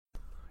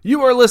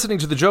You are listening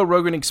to the Joe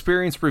Rogan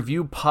Experience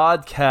Review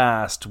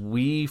Podcast.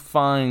 We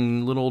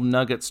find little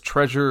nuggets,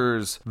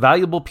 treasures,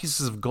 valuable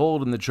pieces of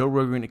gold in the Joe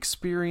Rogan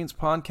Experience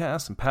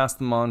Podcast and pass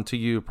them on to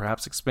you,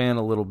 perhaps expand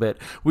a little bit.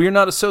 We are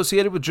not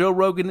associated with Joe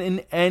Rogan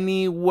in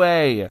any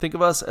way. Think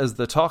of us as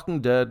the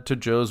Talking Dead to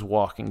Joe's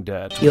Walking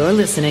Dead. You're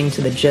listening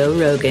to the Joe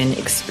Rogan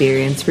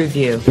Experience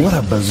Review. What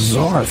a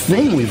bizarre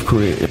thing we've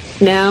created.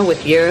 Now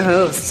with your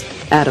hosts,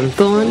 Adam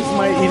Thorne. This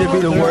might either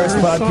be the worst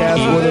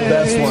podcast or the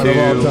best one of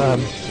all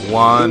time.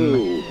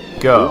 One,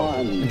 go.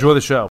 Enjoy the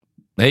show.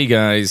 Hey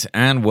guys,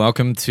 and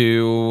welcome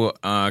to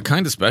a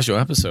kind of special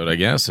episode, I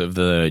guess, of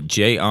the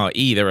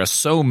JRE. There are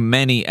so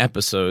many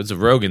episodes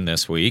of Rogan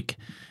this week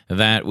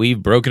that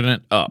we've broken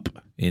it up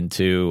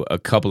into a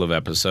couple of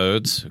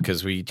episodes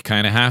because we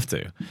kind of have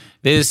to.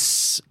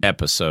 This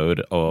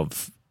episode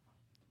of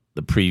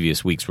the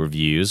previous week's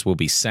reviews will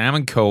be Sam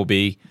and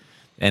Colby,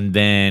 and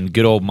then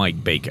good old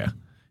Mike Baker,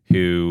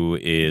 who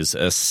is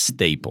a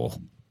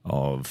staple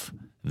of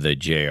the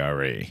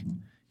JRE,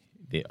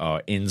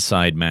 our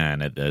inside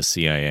man at the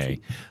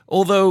CIA.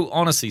 Although,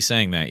 honestly,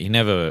 saying that, he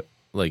never,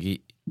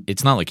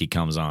 it's not like he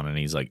comes on and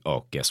he's like,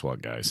 oh, guess what,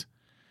 guys?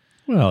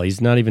 Well, he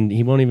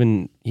won't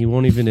even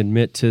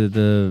admit to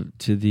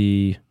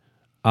the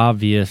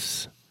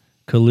obvious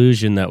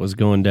collusion that was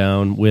going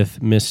down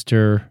with one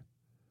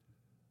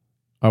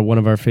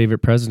of our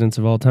favorite presidents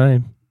of all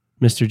time,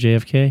 Mr.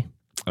 JFK.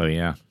 Oh,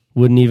 yeah.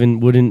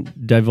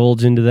 Wouldn't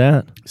divulge into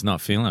that. He's not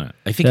feeling it.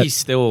 I think he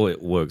still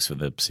works for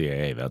the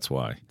CIA. That's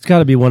why. It's got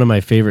to be one of my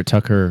favorite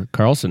Tucker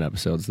Carlson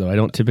episodes, though. I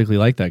don't typically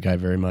like that guy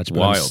very much,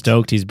 but I'm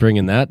stoked he's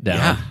bringing that down.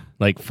 Yeah.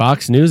 Like,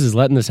 Fox News is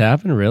letting this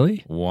happen?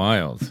 Really?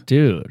 Wild.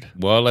 Dude.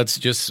 Well,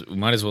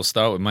 might as well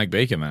start with Mike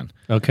Baker, man.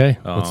 Okay,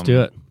 let's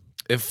do it.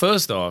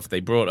 First off,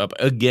 they brought up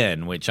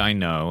again, which I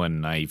know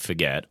and I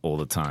forget all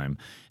the time,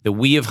 that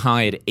we have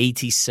hired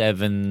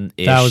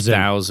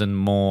 87,000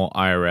 more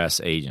IRS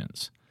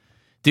agents.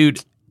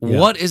 Dude,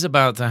 What is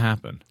about to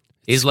happen?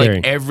 Is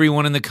scary.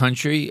 Everyone in the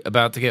country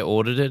about to get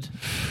audited?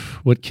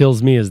 What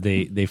kills me is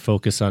they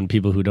focus on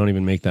people who don't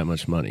even make that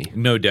much money.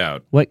 No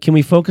doubt. What, can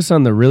we focus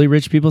on the really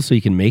rich people so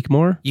you can make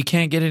more? You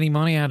can't get any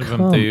money out of them,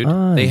 Come dude.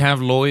 on. They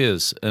have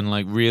lawyers and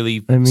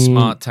really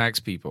smart tax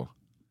people.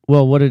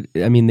 Well,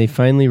 they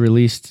finally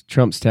released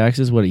Trump's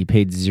taxes. What, he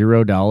paid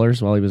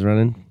 $0 while he was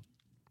running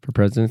for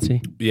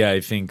presidency? Yeah,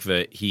 I think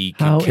that he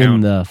could How count.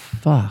 in the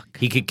fuck?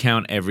 He could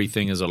count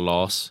everything as a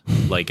loss,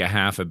 like a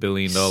 $500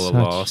 million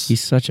loss.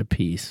 He's such a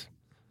piece.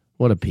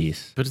 What a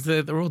piece. But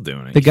they're all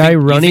doing it. The guy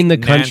running the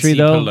country, Nancy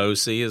though.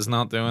 Pelosi is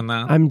not doing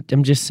that.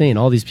 I'm just saying,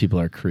 all these people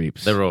are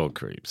creeps. They're all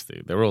creeps,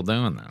 dude. They're all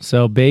doing that.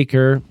 So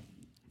Baker,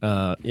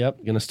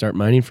 gonna start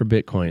mining for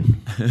Bitcoin.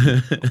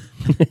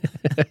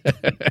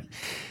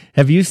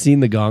 Have you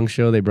seen the Gong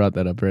Show? They brought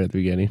that up right at the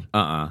beginning.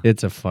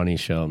 It's a funny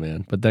show,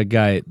 man. But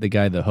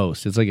the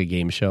host, it's like a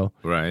game show.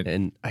 Right.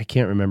 And I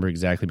can't remember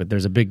exactly, but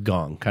there's a big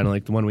gong, kind of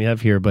like the one we have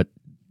here, but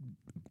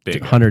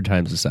Big. 100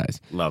 times the size.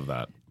 Love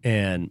that.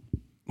 And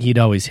he'd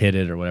always hit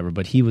it or whatever,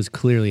 but he was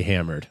clearly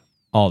hammered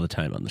all the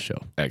time on the show.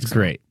 Excellent. It's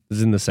great. It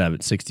was in the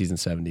 60s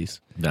and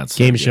 70s. That's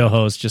Game show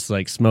host, just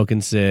like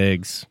smoking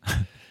cigs,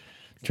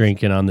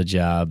 drinking on the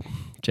job.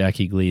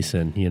 Jackie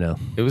Gleason,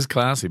 It was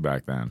classy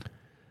back then.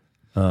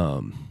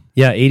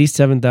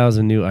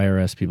 87,000 new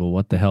IRS people.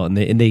 What the hell? And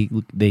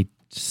they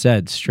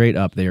said straight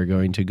up they are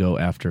going to go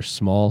after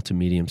small to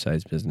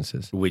medium-sized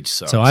businesses. Which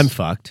sucks. So I'm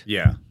fucked.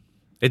 Yeah.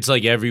 It's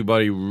like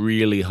everybody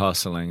really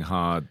hustling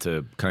hard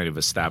to kind of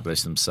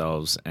establish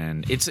themselves,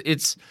 and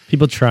it's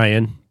people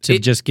trying to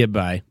just get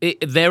by.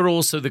 They're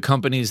also the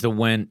companies that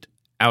went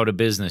out of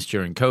business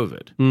during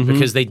COVID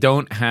because they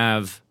don't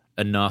have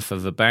enough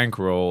of a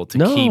bankroll to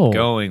keep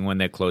going when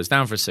they're closed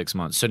down for 6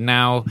 months. So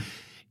now,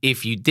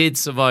 if you did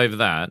survive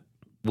that,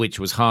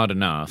 which was hard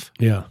enough,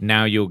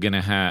 now you're going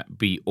to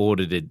be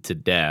audited to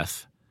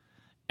death,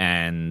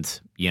 and,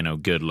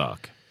 good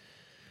luck.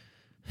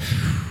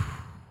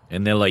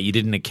 And they're like, you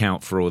didn't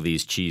account for all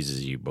these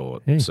cheeses you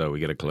bought, so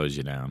we got to close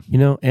you down.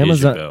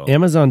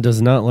 Amazon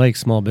does not like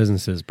small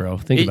businesses, bro.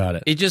 Think about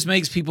it. It just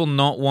makes people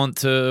not want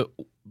to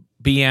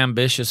be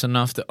ambitious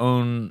enough to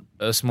own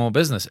a small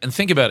business. And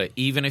think about it.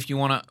 Even if you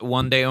want to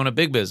one day own a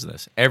big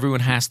business, everyone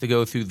has to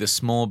go through the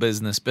small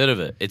business bit of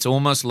it. It's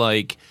almost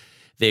like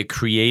they're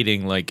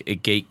creating like a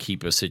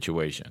gatekeeper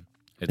situation.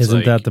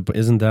 Isn't that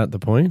the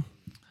point?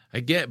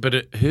 I get,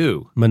 but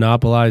who?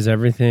 Monopolize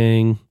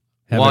everything.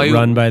 Have it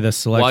run by the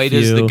select Why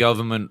few. does the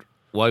government?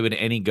 Why would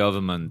any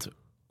government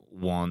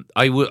want?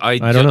 I don't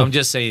know. I'm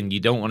just saying you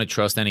don't want to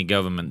trust any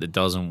government that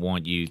doesn't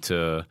want you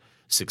to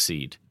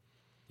succeed.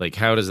 Like,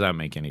 how does that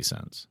make any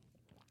sense?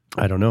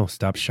 I don't know.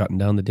 Stop shutting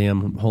down the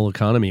damn whole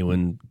economy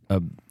when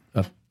a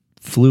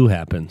flu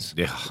happens.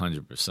 Yeah,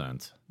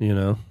 100%.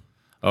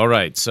 All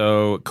right.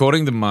 So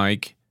according to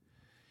Mike,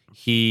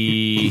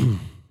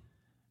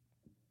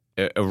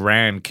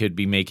 Iran could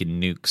be making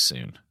nukes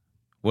soon.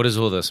 What is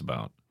all this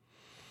about?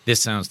 This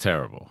sounds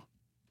terrible.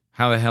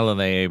 How the hell are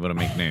they able to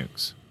make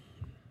nukes?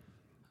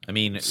 I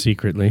mean,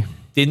 secretly.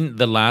 Didn't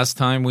the last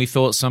time we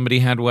thought somebody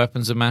had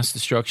weapons of mass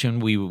destruction,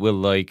 we were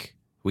like,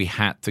 we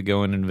had to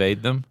go and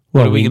invade them?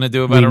 Well, What are we going to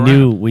do about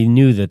Iran? We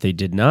knew that they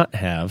did not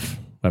have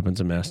weapons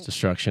of mass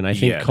destruction. I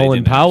think Yeah, they Colin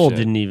didn't have Powell shit.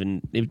 didn't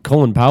even.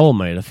 Colin Powell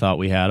might have thought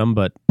we had them,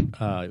 but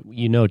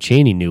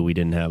Cheney knew we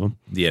didn't have them.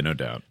 Yeah, no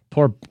doubt.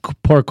 Poor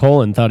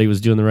Colin thought he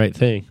was doing the right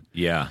thing.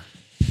 Yeah.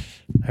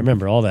 I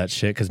remember all that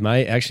shit because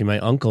my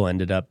uncle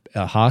ended up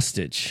a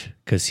hostage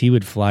because he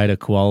would fly to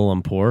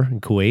Kuala Lumpur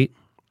in Kuwait,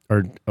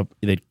 or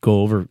they'd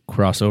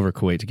cross over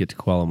Kuwait to get to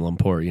Kuala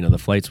Lumpur. The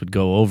flights would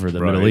go over the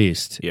Right. Middle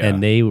East, Yeah.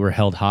 and they were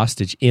held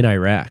hostage in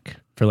Iraq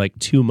for like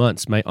 2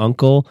 months. My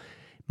uncle,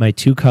 my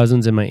 2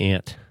 cousins, and my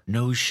aunt.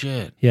 No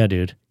shit. Yeah,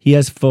 dude. He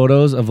has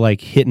photos of like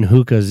hitting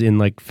hookahs in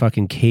like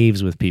fucking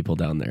caves with people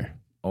down there.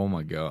 Oh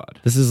my God.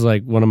 This is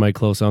like one of my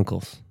close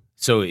uncles.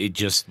 So it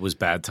just was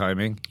bad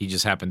timing? He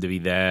just happened to be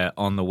there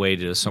on the way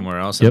to somewhere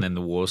else, Yep. and then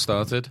the war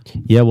started?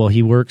 Yeah, well,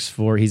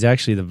 he's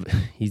actually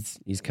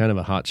he's kind of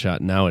a hot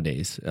shot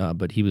nowadays,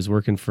 but he was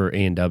working for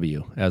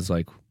A&W as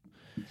like,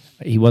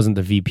 he wasn't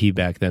the VP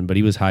back then, but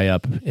he was high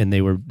up, and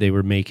they were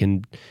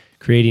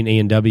creating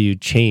A&W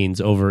chains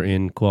over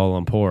in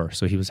Kuala Lumpur,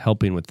 so he was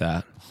helping with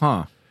that.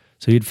 Huh.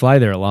 So he'd fly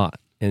there a lot,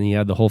 and he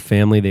had the whole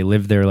family. They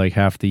lived there like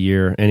half the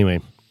year. Anyway,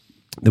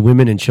 the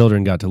women and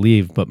children got to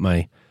leave, but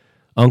my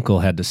uncle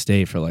had to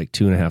stay for like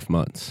 2.5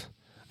 months.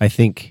 I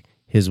think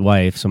his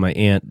wife, so my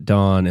aunt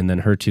Dawn, and then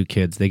her 2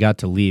 kids, they got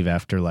to leave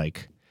after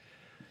like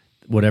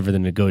whatever the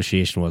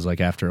negotiation was,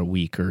 like after a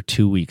week or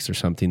 2 weeks or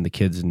something. The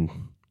kids and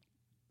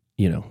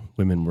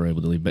women were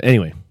able to leave. But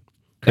anyway,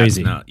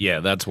 crazy.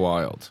 That's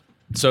wild.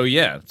 So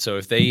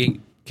if they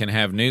can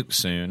have nukes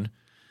soon,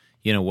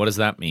 what does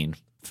that mean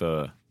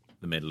for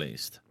the Middle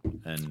East?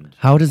 And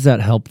How does that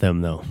help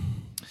them though?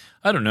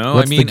 I don't know.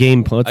 What's the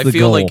game plan? What's the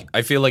goal?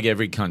 I feel like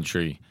every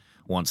country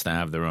wants to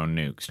have their own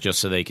nukes just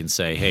so they can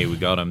say, "Hey, we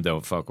got them.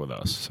 Don't fuck with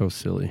us." So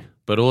silly.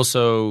 But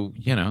also,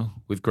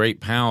 with great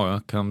power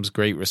comes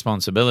great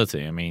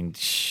responsibility. I mean,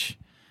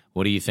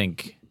 what do you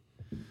think?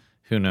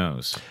 Who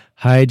knows?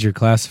 Hide your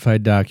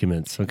classified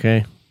documents,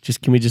 okay?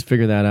 Can we just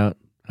figure that out?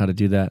 How to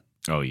do that?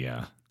 Oh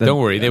yeah. Don't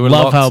worry. They were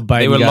Love how locked.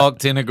 They Biden were got-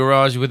 locked in a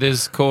garage with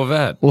his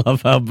Corvette.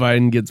 Love how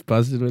Biden gets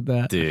busted with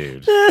that.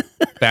 Dude,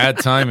 bad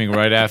timing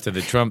right after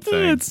the Trump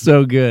thing. It's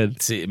so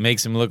good. See, it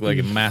makes him look like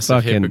a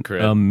massive Fucking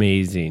hypocrite.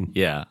 amazing.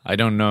 Yeah, I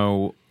don't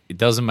know. It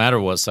doesn't matter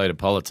what side of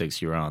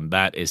politics you're on.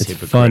 That is It's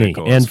funny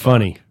hypocritical. and as fuck.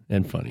 funny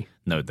and funny.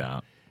 No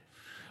doubt.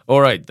 All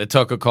right, the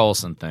Tucker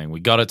Carlson thing. We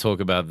got to talk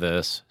about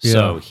this. Yeah.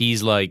 So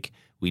he's like,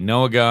 we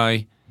know a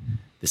guy.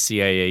 The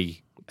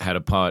CIA had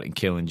a part in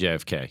killing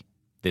JFK.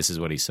 This is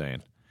what he's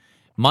saying.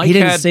 Mike He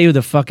didn't had, say who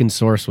the fucking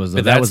source was, though.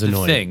 but That that's was the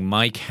annoying. thing.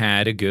 Mike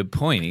had a good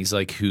point. He's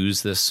like,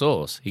 who's this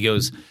source? He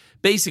goes,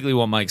 basically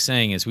what Mike's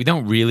saying is we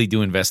don't really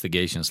do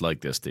investigations like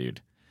this, dude.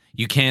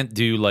 You can't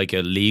do like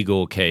a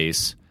legal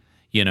case,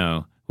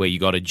 where you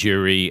got a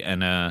jury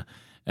and a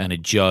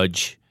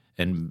judge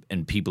and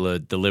people are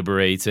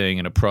deliberating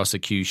and a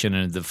prosecution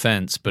and a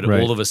defense, but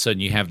Right. all of a sudden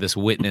you have this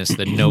witness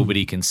that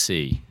nobody can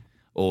see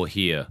or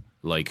hear,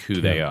 like who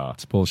they are.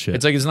 It's bullshit.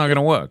 It's like it's not going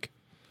to work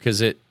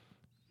because it's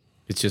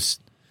just,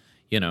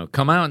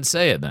 come out and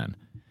say it then.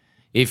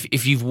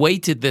 If you've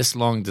waited this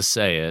long to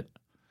say it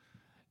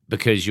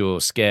because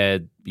you're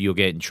scared you'll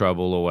get in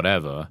trouble or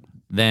whatever,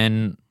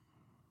 then,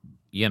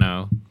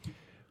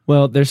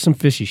 Well, there's some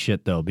fishy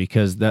shit, though,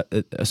 because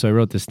so I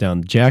wrote this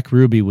down. Jack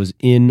Ruby was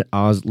in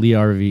Lee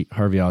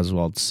Harvey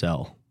Oswald's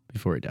cell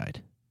before he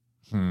died.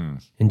 And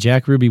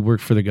Jack Ruby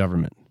worked for the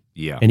government.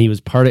 Yeah. And he was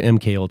part of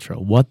MK Ultra.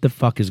 What the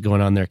fuck is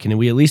going on there? Can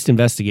we at least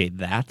investigate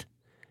that?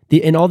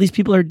 And all these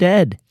people are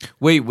dead.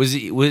 Wait, was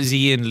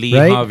he in Lee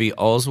Right? Harvey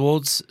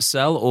Oswald's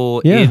cell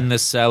or Yeah. in the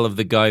cell of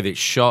the guy that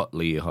shot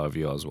Lee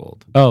Harvey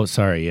Oswald? Oh,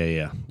 sorry.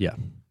 Yeah.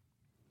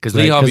 Because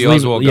Right, Lee Harvey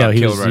 'cause Oswald got he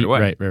killed was- right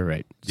away.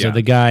 Right. So Yeah.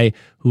 the guy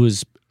who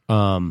was,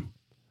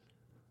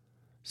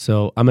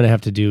 so I'm going to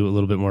have to do a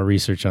little bit more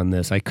research on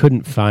this. I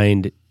couldn't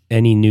find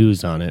any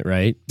news on it,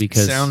 right?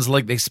 Because Sounds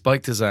like they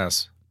spiked his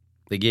ass.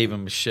 They gave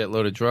him a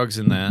shitload of drugs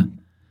in there,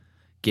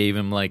 gave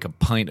him like a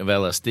pint of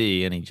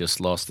LSD, and he just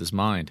lost his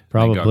mind.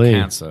 Probably. And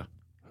got cancer.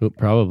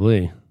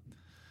 Probably.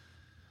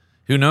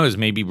 Who knows?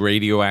 Maybe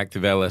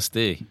radioactive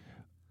LSD.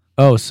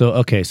 Oh,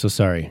 so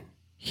sorry.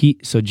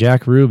 So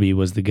Jack Ruby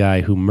was the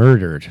guy who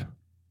murdered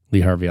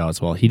Lee Harvey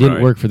Oswald. He didn't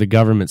Right. work for the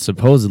government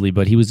supposedly,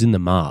 but he was in the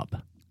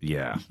mob.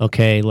 Yeah.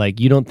 Okay, like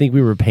you don't think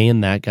we were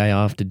paying that guy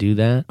off to do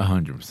that?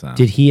 100%.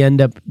 Did he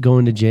end up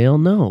going to jail?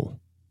 No.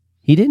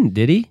 He didn't,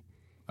 did he?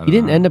 He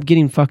didn't end up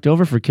getting fucked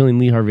over for killing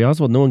Lee Harvey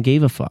Oswald. No one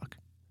gave a fuck.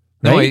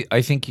 No, Right?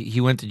 I think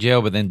he went to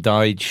jail, but then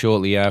died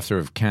shortly after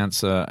of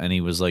cancer, and he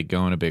was like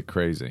going a bit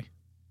crazy.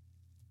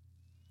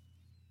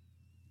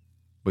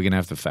 We're gonna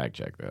have to fact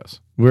check this.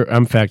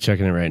 I'm fact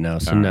checking it right now.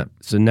 So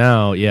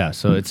now,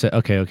 so it's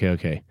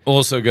okay.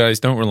 Also, guys,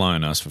 don't rely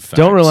on us for facts.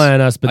 Don't rely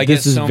on us, but I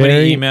this get is so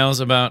very many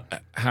emails about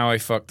how I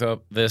fucked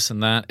up this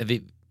and that.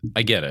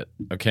 I get it.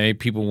 Okay,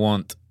 people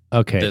want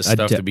this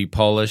stuff to be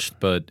polished,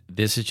 but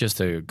this is just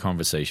a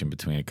conversation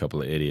between a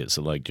couple of idiots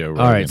like Joe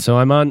Rogan. All right, so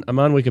I'm on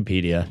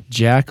Wikipedia.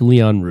 Jack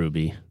Leon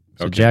Ruby.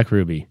 So Okay. Jack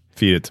Ruby.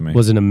 Feed it to me.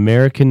 was an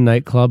American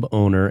nightclub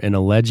owner and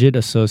alleged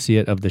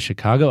associate of the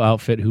Chicago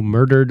outfit who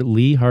murdered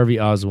Lee Harvey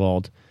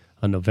Oswald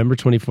on November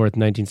 24th,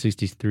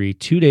 1963,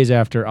 2 days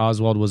after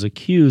Oswald was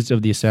accused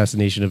of the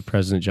assassination of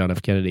President John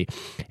F. Kennedy.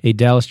 A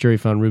Dallas jury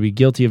found Ruby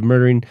guilty of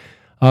murdering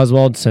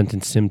Oswald,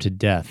 sentenced him to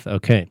death.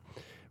 Okay.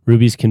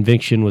 Ruby's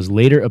conviction was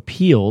later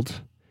appealed,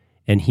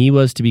 and he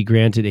was to be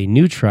granted a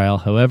new trial.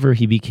 However,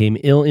 he became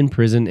ill in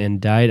prison and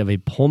died of a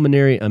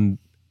pulmonary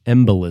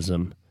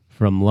embolism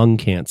from lung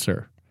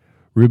cancer.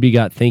 Ruby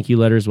got thank you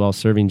letters while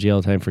serving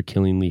jail time for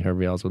killing Lee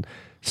Harvey Oswald.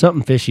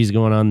 Something fishy's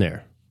going on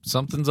there.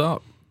 Something's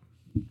up.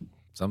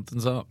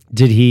 Something's up.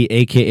 Did he,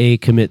 a.k.a.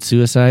 commit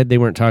suicide? They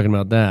weren't talking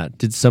about that.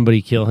 Did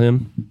somebody kill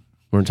him?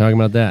 We're talking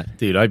about that.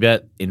 Dude, I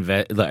bet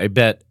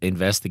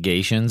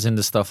investigations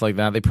into stuff like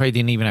that, they probably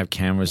didn't even have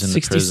cameras in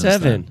the prisons.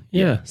 67.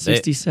 Yeah,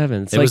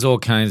 67. There was all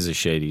kinds of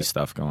shady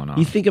stuff going on.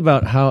 You think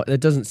about how that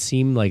doesn't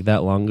seem like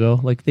that long ago.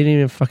 Like, they didn't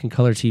even have fucking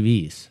color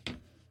TVs.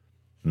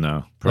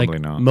 No, probably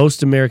like, not.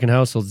 Most American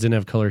households didn't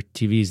have color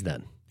TVs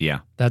then.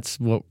 Yeah. That's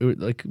what,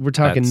 like, we're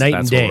talking night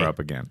and day. That's what we're up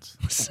against.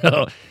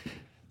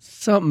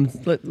 So,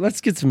 let's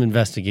get some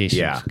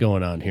investigations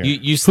going on here.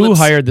 Who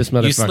hired this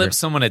motherfucker? You slipped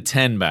someone a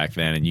 10 back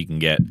then, and you can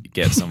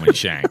get someone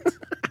shanked.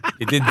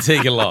 It didn't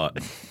take a lot.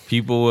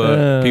 People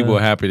were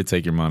happy to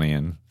take your money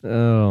in.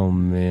 Oh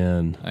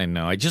man, I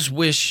know. I just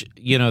wish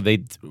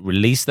they'd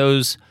release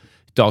those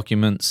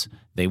documents.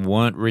 They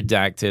weren't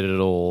redacted at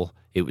all.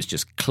 It was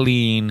just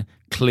clean,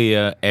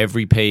 clear.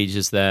 Every page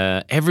is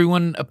there.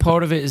 Everyone, a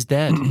part of it is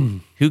dead.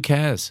 Who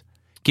cares?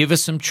 Give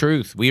us some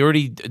truth. We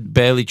already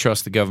barely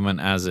trust the government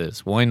as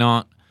is. Why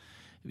not?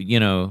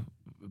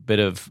 Bit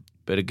of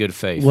good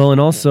faith. Well, and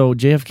also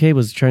JFK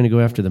was trying to go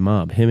after the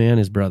mob, him and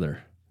his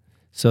brother.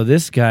 So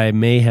this guy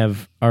may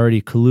have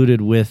already colluded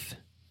with.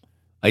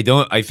 I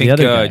think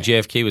other guy.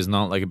 JFK was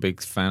not like a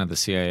big fan of the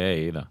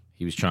CIA either.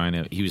 He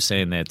was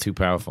saying they're too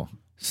powerful.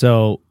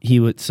 So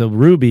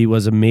Ruby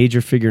was a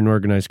major figure in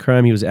organized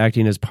crime. He was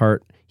acting as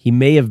part. He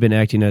may have been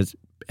acting as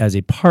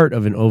a part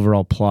of an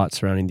overall plot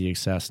surrounding the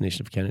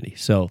assassination of Kennedy.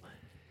 So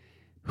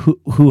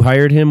who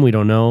hired him? We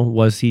don't know.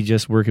 Was he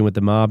just working with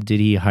the mob? Did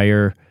he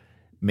hire?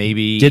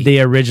 Maybe. Did they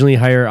originally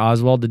hire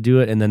Oswald to do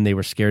it, and then they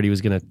were scared he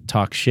was going to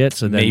talk shit,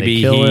 so then maybe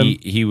they kill him?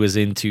 He was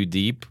in too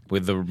deep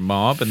with the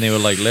mob, and they were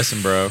like,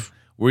 listen, bro,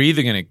 we're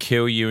either going to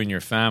kill you and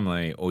your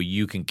family, or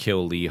you can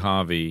kill Lee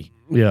Harvey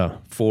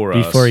for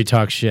us. Before he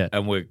talks shit.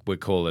 And we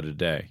call it a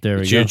day.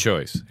 It's your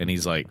choice. And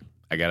he's like,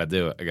 I got to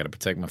do it. I got to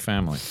protect my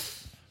family.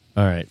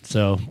 All right,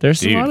 so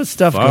there's a lot of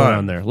stuff going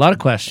on there. A lot of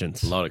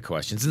questions. A lot of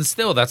questions. And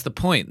still, that's the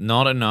point.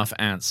 Not enough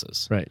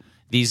answers. Right.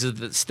 These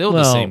are still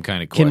the same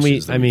kind of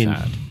questions we've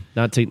had.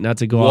 Not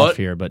to go off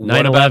here, but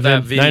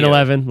 9/11,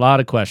 9/11, a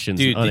lot of questions.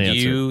 Dude, unanswered.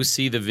 did you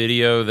see the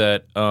video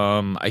that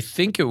I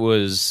think it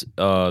was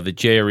the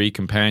JRE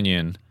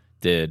companion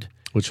did?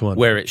 Which one?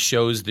 Where it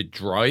shows the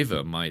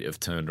driver might have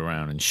turned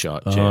around and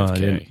shot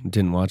JFK. I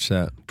didn't watch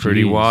that.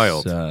 Pretty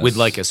wild. With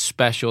like a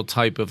special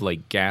type of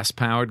like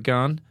gas-powered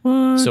gun.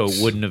 What? So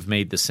it wouldn't have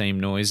made the same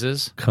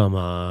noises. Come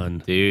on.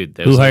 Dude.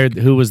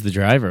 Who was the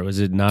driver? Was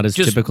it not his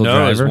typical driver?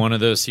 No, it was one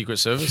of the Secret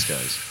Service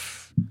guys.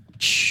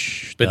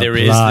 But there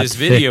is this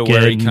video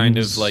where he kind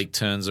of like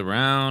turns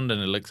around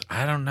and it looks,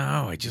 I don't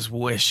know. I just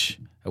wish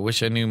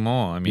I knew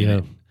more. I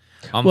mean,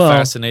 I'm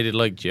fascinated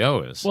like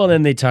Joe is. Well,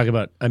 then they talk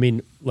about,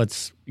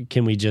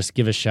 can we just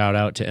give a shout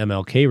out to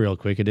MLK real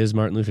quick? It is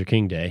Martin Luther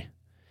King Day.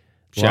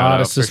 A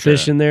lot of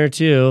suspicion there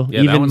too.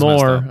 Yeah, even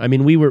more. I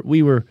mean, we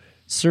were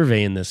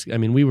surveying this. I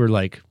mean, we were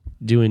like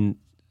doing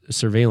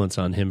surveillance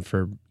on him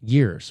for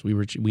years.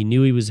 We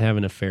knew he was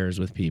having affairs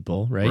with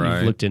people, right?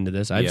 You've looked into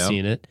this. I've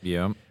seen it.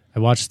 Yeah. I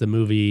watched the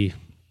movie.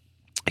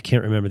 I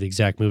can't remember the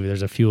exact movie.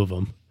 There's a few of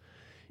them.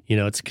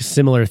 It's a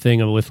similar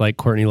thing with like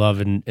Courtney Love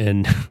and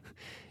Kurt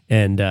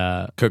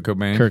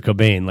Cobain. Kurt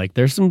Cobain. Like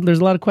there's a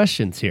lot of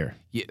questions here.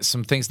 Yeah,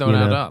 some things don't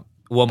add up.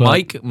 Well,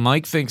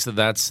 Mike thinks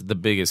that's the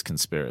biggest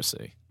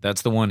conspiracy.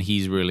 That's the one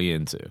he's really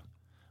into.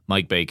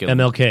 Mike Baker,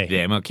 MLK, the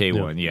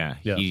MLK one. Yeah.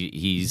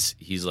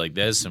 He's like,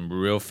 there's some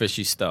real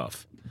fishy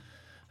stuff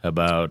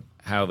about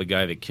how the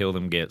guy that killed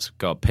him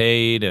got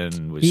paid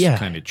and was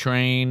kind of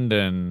trained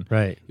and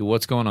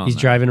what's going on. He's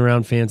driving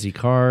around fancy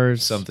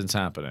cars. Something's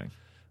happening.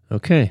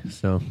 Okay,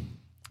 so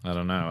I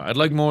don't know. I'd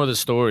like more of the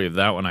story of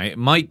that one.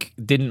 Mike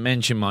didn't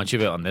mention much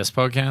of it on this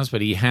podcast,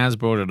 but he has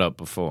brought it up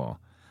before.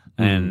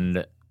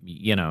 And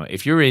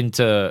if you're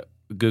into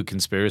good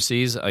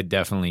conspiracies, I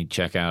definitely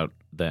check out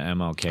the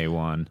MLK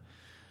one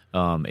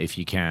if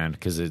you can,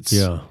 because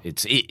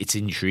it's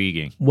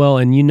intriguing. Well,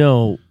 and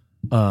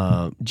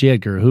J.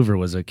 Edgar Hoover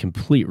was a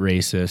complete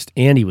racist,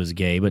 and he was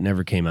gay, but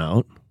never came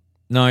out.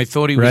 No, I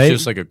thought he was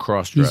just like a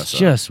cross-dresser. He's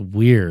just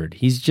weird.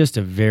 He's just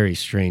a very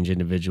strange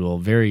individual.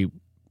 Very,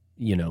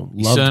 loved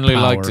he certainly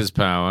power, liked his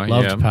power.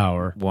 Loved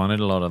power. Wanted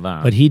a lot of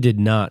that. But he did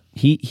not.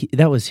 He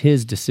that was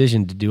his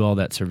decision to do all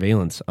that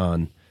surveillance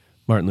on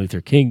Martin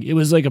Luther King. It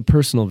was like a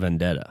personal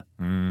vendetta.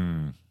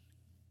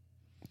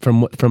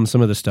 from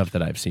some of the stuff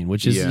that I've seen,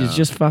 which is it's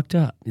just fucked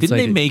up. It's Didn't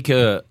like they make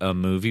a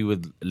movie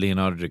with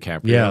Leonardo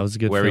DiCaprio? Yeah, it was a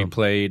good where film. he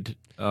played.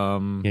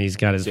 He's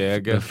got his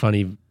Jagger. the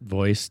funny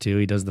voice too.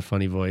 He does the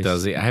funny voice.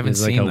 Does he? I haven't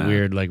it's seen like a that.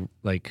 weird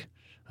like.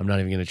 I'm not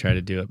even going to try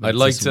to do it. But I'd it's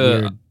like this to.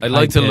 weird, I'd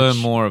like to learn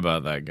high-pitched- more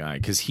about that guy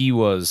because he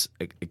was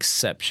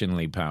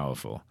exceptionally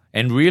powerful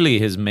and really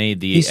has made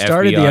the He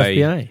started the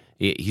FBI.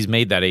 He's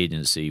made that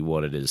agency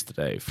what it is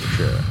today for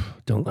sure.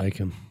 Don't like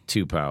him.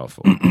 Too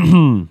powerful.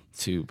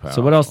 Too powerful.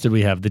 So what else did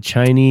we have? The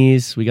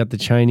Chinese. We got the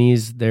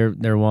Chinese. They're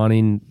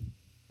wanting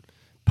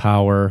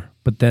power,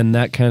 but then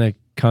that kind of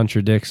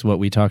contradicts what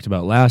we talked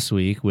about last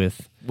week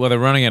with Well, they're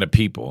running out of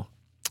people,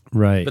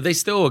 right. but they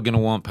still are going to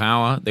want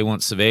power. They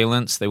want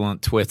surveillance. They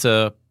want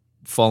Twitter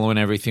following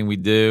everything we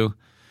do.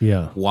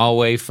 Yeah.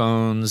 Huawei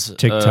phones,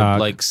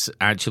 TikTok.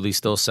 actually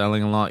still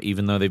selling a lot,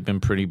 even though they've been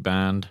pretty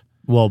banned.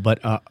 Well, but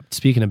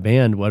speaking of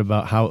banned, what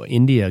about how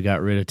India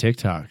got rid of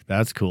TikTok?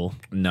 That's cool.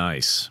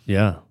 Nice.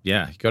 Yeah.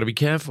 Yeah, you got to be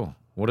careful.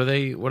 What are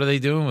they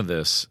doing with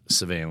this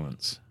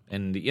surveillance?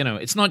 And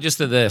it's not just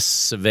that they're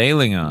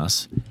surveilling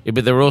us,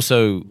 but they're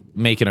also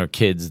making our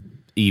kids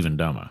even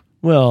dumber,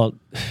 Well,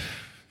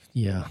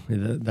 yeah,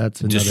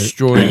 that's another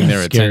destroying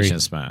their scary- attention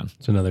span.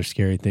 It's another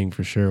scary thing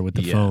for sure with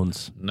the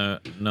phones. No,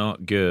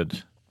 not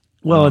good.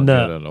 Well, Not and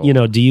good at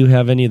all. do you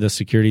have any of the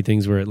security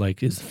things where it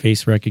like is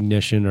face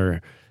recognition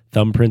or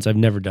thumbprints? I've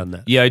never done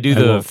that. Yeah, I do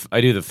won't.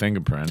 the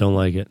fingerprint. Don't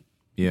like it.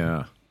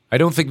 Yeah, I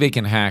don't think they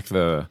can hack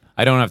the.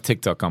 I don't have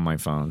TikTok on my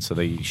phone, so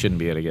they shouldn't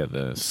be able to get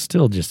this.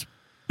 Still just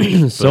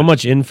so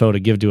much info to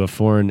give to a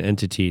foreign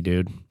entity,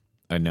 dude.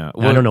 I know.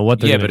 I don't know what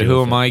they're Yeah, gonna but do who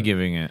with am it. I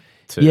giving it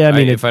to? Yeah, I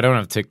mean, if I don't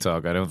have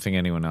TikTok, I don't think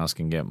anyone else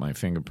can get my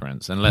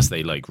fingerprints unless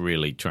they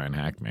really try and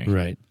hack me.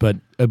 Right. But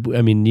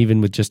I mean,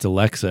 even with just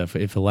Alexa,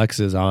 if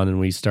Alexa's on and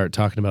we start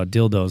talking about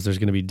dildos, there's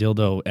going to be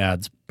dildo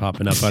ads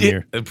popping up on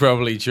here.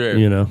 Probably true.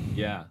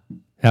 Yeah,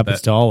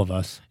 Happens to all of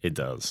us. it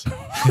does.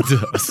 It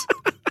does.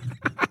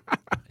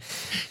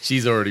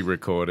 She's already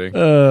recording.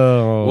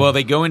 Oh. Well,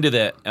 they go into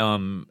the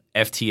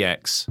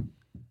FTX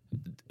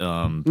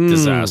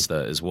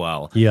disaster as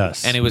well.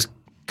 Yes. And it was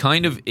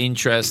kind of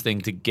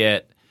interesting to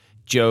get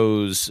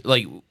Joe's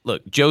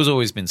look, Joe's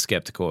always been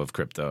skeptical of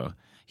crypto.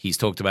 He's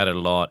talked about it a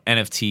lot.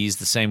 NFTs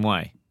the same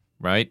way,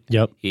 right?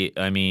 Yep. I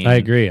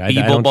agree. I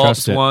don't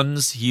trust Bebop's it.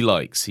 ones he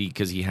likes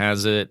because he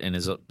has it in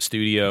his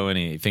studio and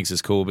he thinks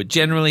it's cool. But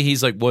generally,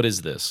 he's like, "What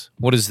is this?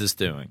 What is this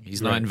doing?"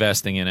 He's not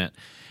investing in it.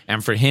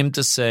 And for him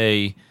to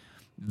say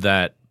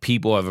that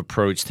people have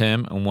approached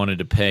him and wanted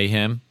to pay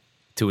him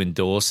to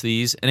endorse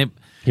these, and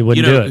He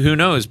wouldn't do it. Who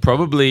knows?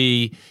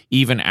 Probably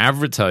even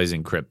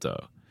advertising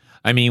crypto.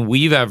 I mean,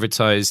 we've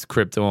advertised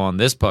crypto on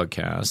this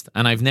podcast,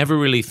 and I've never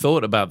really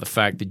thought about the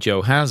fact that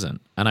Joe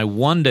hasn't. And I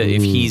wonder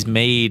if he's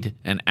made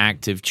an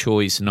active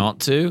choice not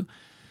to,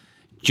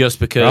 just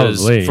because,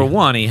 Probably. for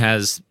one, he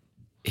has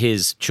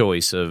his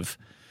choice of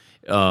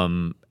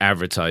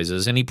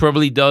advertisers, and he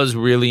probably does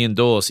really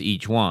endorse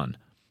each one.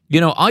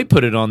 I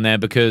put it on there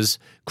because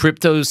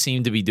cryptos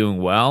seem to be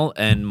doing well,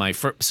 and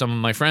some of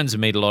my friends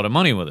have made a lot of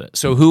money with it.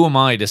 So who am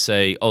I to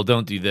say, "Oh,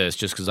 don't do this,"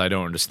 just because I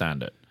don't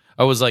understand it?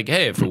 I was like,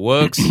 "Hey, if it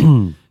works,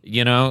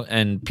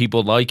 and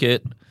people like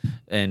it,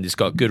 and it's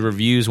got good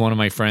reviews." One of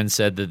my friends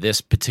said that this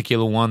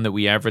particular one that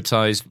we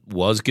advertised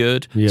was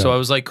good, so I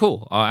was like,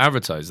 "Cool, I'll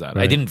advertise that."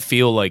 Right. I didn't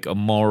feel like a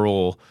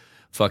moral,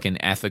 fucking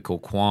ethical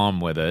qualm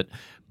with it.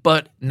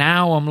 But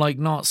now I'm like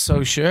not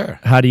so sure.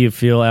 How do you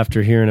feel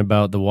after hearing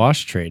about the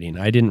wash trading?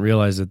 I didn't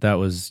realize that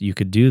was you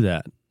could do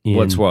that.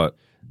 What's what?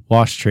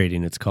 Wash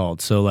trading, it's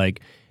called. So like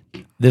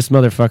this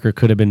motherfucker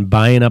could have been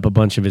buying up a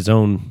bunch of his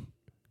own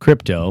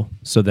crypto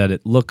so that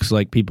it looks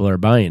like people are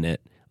buying it.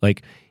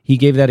 Like he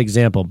gave that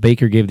example.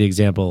 Baker gave the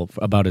example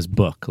about his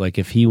book. Like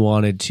if he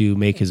wanted to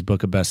make his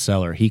book a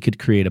bestseller, he could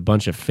create a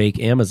bunch of fake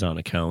Amazon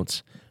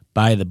accounts,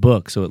 buy the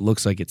book so it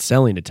looks like it's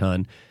selling a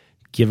ton,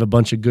 give a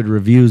bunch of good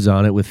reviews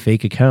on it with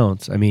fake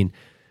accounts. I mean,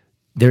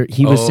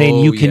 he was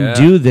saying you can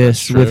do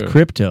this that's with true.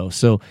 crypto.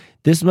 So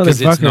this motherfucker,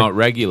 Because it's not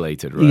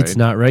regulated, right? it's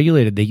not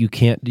regulated. That you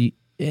can't do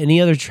any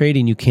other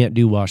trading. You can't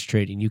do wash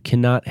trading. You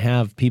cannot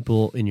have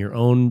people in your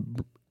own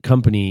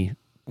company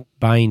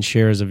buying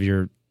shares of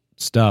your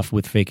stuff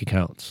with fake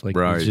accounts. Like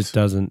Right. it just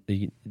doesn't.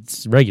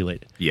 It's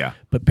regulated. Yeah.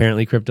 But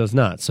apparently crypto's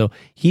not. So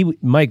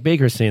Mike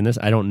Baker's saying this.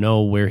 I don't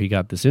know where he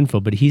got this info,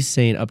 but he's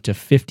saying up to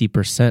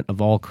 50%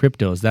 of all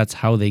cryptos, that's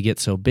how they get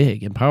so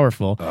big and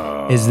powerful,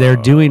 is they're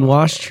doing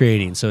wash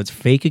trading. So it's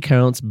fake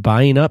accounts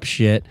buying up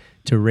shit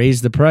to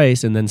raise the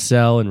price and then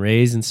sell and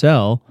raise and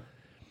sell.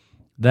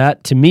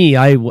 That to me,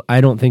 I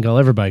don't think I'll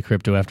ever buy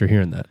crypto after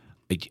hearing that.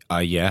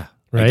 Yeah.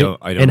 Right?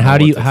 I don't and know how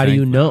do what you to how do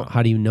you think know now.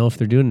 how do you know if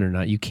they're doing it or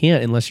not? You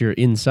can't unless you're an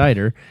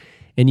insider.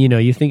 And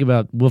you think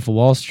about Wolf of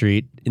Wall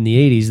Street in the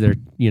 80s,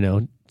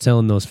 they're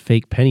selling those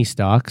fake penny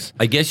stocks.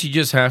 I guess you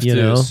just have You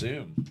to know?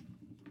 assume.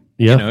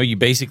 Yeah. You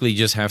basically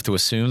just have to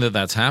assume that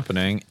that's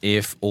happening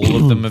if all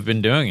of them have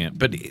been doing it.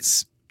 But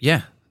it's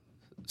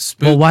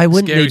Well, why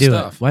wouldn't scary they do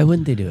stuff. it? Why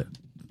wouldn't they do it?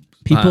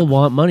 People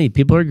want money.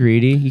 People are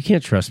greedy. You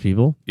can't trust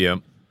people. Yeah.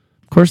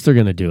 course they're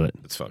gonna do it.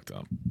 It's fucked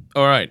up.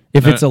 All right.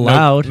 If it's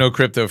allowed. No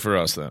crypto for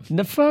us then.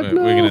 No, fuck We're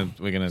no.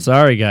 We're gonna.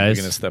 Sorry, guys.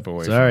 We're gonna step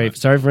away.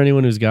 Sorry for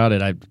anyone who's got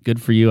it.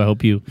 Good for you. I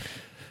hope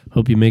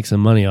you make some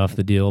money off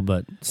the deal,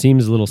 but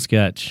seems a little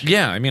sketch.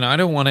 Yeah, I mean, I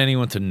don't want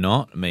anyone to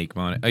not make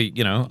money.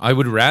 I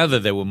would rather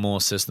there were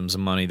more systems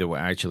of money that were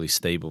actually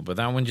stable, but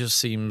that one just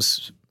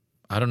seems,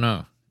 I don't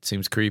know, it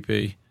seems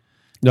creepy.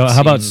 No,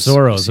 how about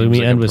Soros? Let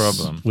me end with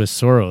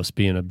Soros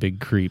being a big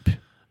creep.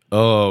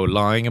 Oh,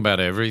 lying about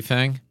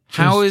everything?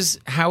 How is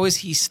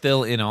he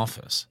still in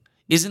office?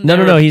 Isn't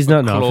no, he's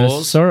not in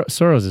office.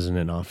 Soros isn't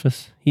in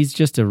office. He's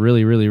just a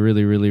really, really,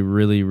 really, really,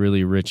 really,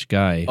 really rich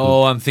guy.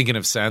 I'm thinking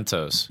of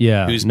Santos.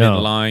 Yeah, who's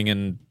been lying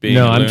and being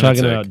No, a I'm lunatic.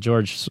 talking about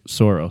George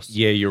Soros.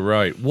 Yeah, you're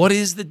right. What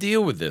is the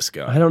deal with this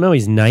guy? I don't know.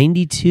 He's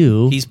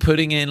 92. He's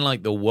putting in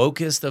like the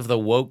wokest of the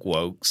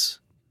wokes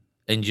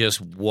and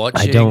just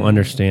watching. I don't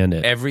understand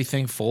it.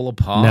 Everything fall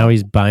apart. Now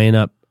he's buying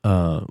up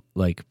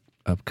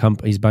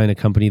he's buying a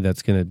company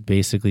that's going to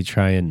basically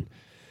try and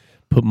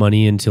put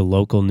money into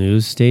local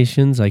news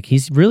stations. Like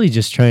he's really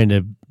just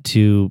trying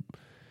to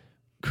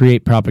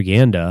create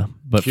propaganda,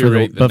 but for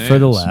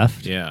the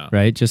left, yeah,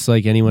 right. Just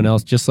like anyone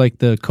else, just like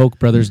the Koch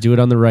brothers do it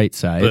on the right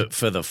side, but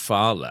for the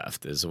far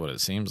left is what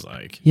it seems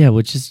like. Yeah,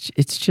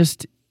 it's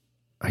just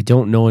I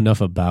don't know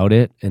enough about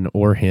it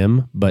or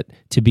him, but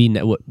to be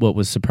what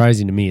was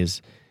surprising to me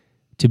is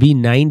to be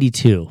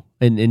 92,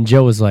 and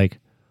Joe was like,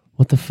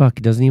 "What the fuck?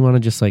 Doesn't he want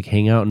to just like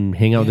hang out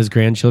with his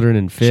grandchildren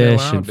and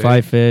fish and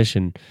fly fish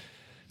and?"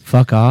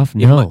 Fuck off!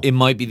 No, it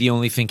might be the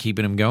only thing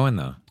keeping him going,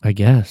 though. I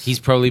guess he's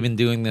probably been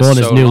doing this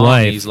his new long.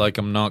 Wife, he's like,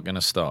 I'm not going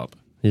to stop.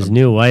 His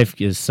new wife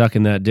is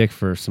sucking that dick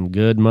for some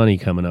good money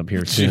coming up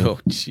here soon. Oh,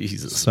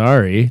 Jesus!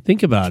 Sorry,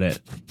 think about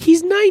it.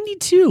 He's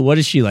 92. What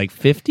is she like?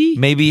 50?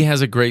 Maybe he has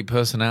a great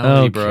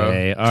personality, bro.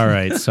 Okay, all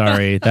right.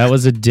 Sorry, that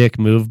was a dick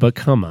move, but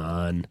come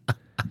on.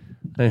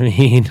 I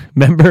mean,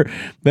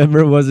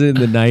 remember was it in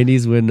the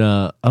 90s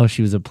when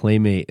she was a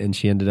playmate and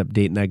she ended up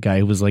dating that guy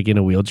who was like in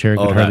a wheelchair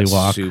and could hardly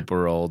walk?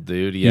 Super old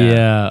dude,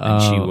 yeah.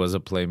 And she was a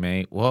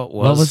playmate. What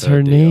was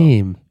her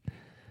name?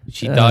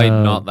 She died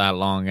not that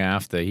long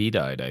after he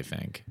died, I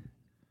think.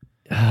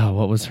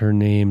 What was her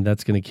name?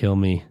 That's going to kill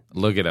me.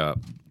 Look it up.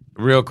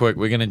 Real quick,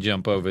 we're going to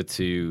jump over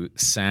to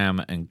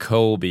Sam and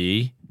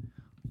Colby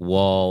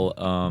while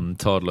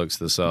Todd looks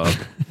this up.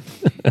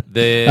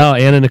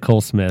 Anna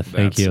Nicole Smith.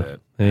 Thank you. It.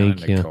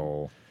 Thank you.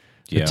 Nicole.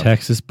 The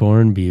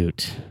Texas-born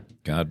beaut.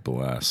 God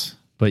bless.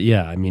 But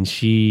yeah, I mean,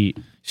 she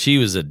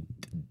was a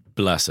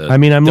blessed. I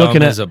mean, I'm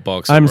looking at. A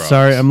box of I'm rocks.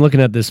 sorry, I'm looking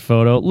at this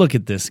photo. Look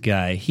at this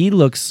guy. He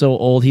looks so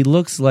old. He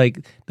looks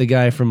like the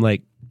guy from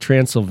like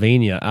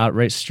Transylvania,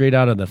 straight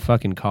out of the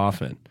fucking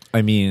coffin.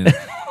 I mean,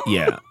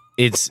 yeah,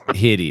 it's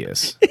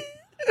hideous.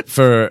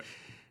 For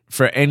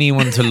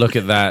anyone to look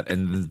at that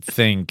and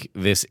think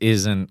this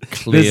isn't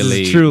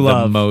clearly true the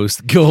love.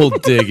 most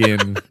gold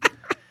digging.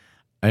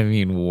 I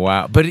mean,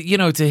 wow. But,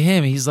 to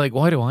him, he's like,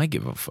 why do I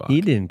give a fuck? He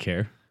didn't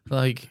care.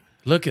 Like,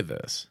 look at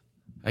this.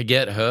 I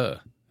get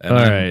her. And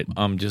All right.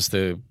 I'm just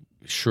a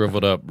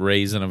shriveled up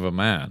raisin of a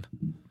man.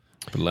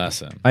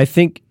 Bless him. I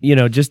think,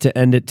 just to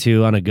end it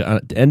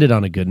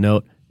on a good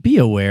note, be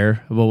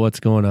aware about what's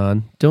going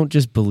on. Don't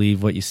just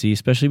believe what you see,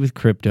 especially with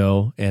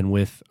crypto and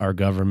with our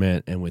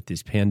government and with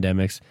these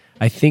pandemics.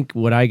 I think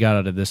what I got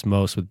out of this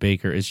most with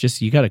Baker is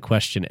just you got to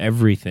question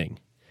everything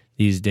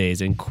these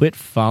days and quit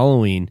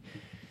following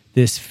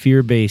this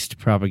fear-based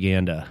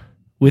propaganda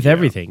with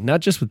everything,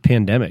 not just with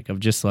pandemic, of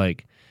just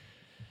like,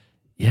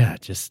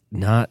 just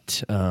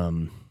not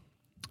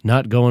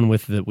going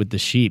with the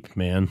sheep,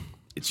 man.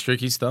 It's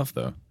tricky stuff,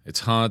 though. It's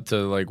hard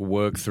to like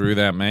work through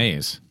that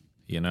maze,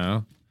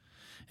 and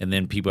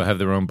then people have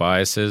their own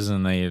biases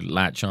and they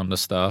latch onto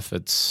stuff.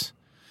 It's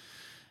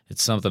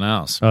something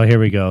else. Oh, here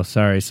we go.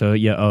 Sorry. So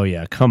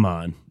come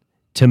on.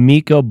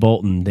 Tamiko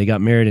Bolton. They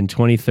got married in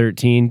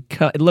 2013.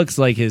 It looks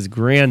like his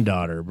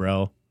granddaughter,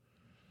 bro.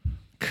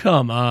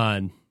 Come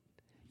on.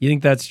 You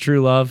think that's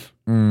true love?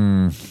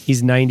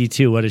 He's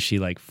 92. What is she,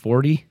 like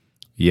 40?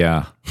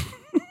 Yeah.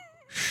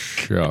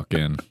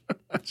 Shocking.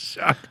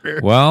 Shocker.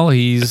 Well,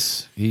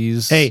 he's.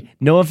 Hey,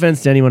 no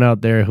offense to anyone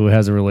out there who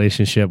has a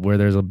relationship where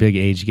there's a big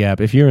age gap.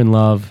 If you're in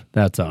love,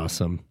 that's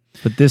awesome.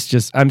 But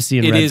this I'm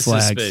seeing red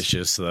flags. It is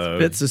suspicious, though. A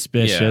bit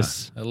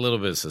suspicious. Yeah, a little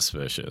bit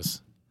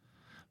suspicious.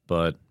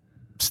 But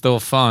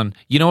still fun.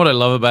 You know what I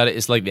love about it?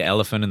 It's like the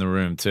elephant in the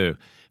room, too.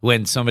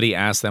 When somebody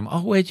asks them,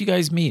 where'd you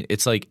guys meet?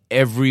 It's like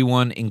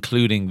everyone,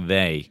 including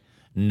they,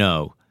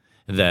 know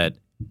that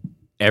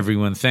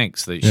everyone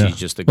thinks that she's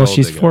just a gold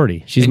digger. She's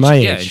 40. She's my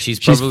age. Yeah, and she's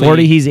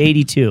 40, he's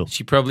 82.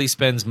 She probably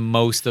spends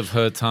most of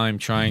her time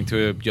trying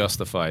to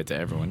justify it to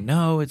everyone.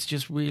 No, it's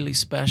just really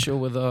special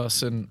with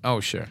us. And,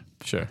 sure.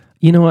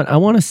 You know what? I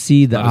want to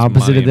see the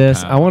opposite of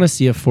this. power. I want to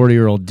see a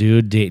 40-year-old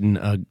dude dating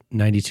a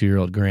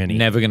 92-year-old granny.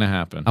 Never going to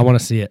happen. I want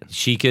to see it.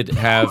 She could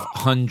have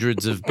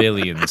hundreds of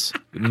billions.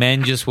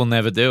 Men just will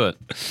never do it.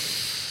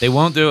 They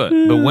won't do it,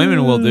 but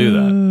women will do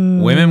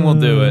that. Women will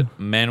do it.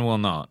 Men will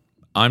not.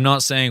 I'm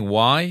not saying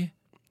why.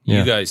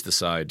 You guys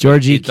decide.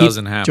 Georgie, it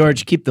doesn't happen.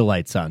 George, keep the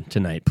lights on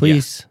tonight,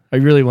 please. I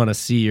really want to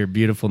see your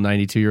beautiful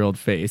 92-year-old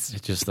face.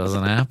 It just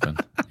doesn't happen.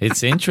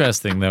 It's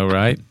interesting, though,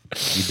 right?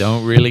 You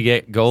don't really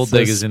get gold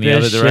diggers in the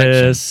other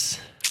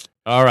direction.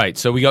 All right,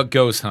 so we got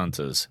ghost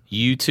hunters,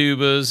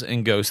 YouTubers,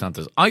 and ghost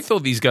hunters. I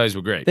thought these guys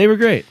were great. They were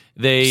great.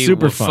 They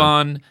Super were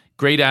fun.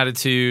 Great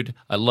attitude.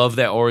 I love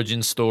their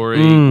origin story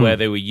where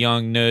they were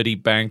young,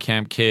 nerdy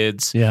Bandcamp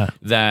kids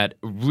that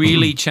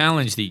really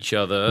challenged each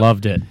other.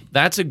 Loved it.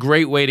 That's a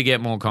great way to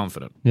get more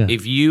confident. Yeah.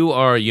 If you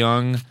are a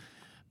young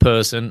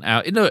person,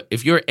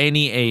 if you're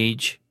any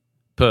age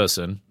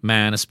person,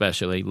 man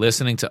especially,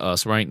 listening to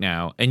us right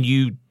now, and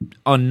you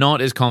are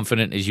not as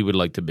confident as you would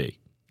like to be,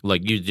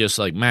 like you're just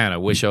like, man, I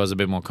wish I was a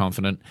bit more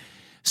confident.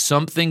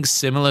 Something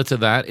similar to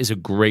that is a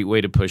great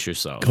way to push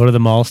yourself. Go to the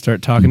mall,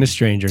 start talking to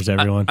strangers,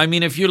 everyone. I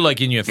mean, if you're like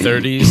in your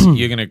 30s,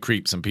 you're going to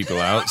creep some people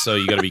out, so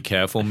you got to be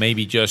careful.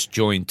 Maybe just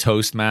join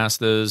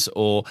Toastmasters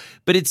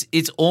but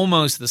it's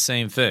almost the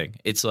same thing.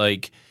 It's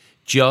like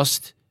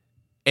just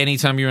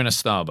anytime you're in a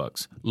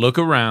Starbucks, look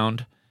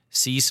around,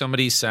 see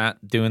somebody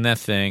sat doing their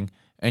thing,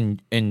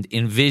 and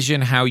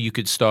envision how you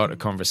could start a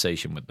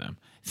conversation with them.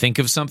 Think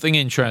of something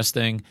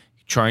interesting,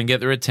 try and get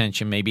their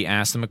attention, maybe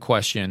ask them a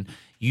question.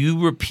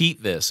 You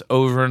repeat this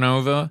over and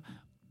over.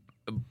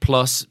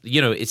 Plus,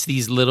 it's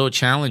these little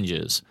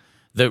challenges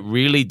that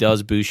really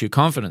does boost your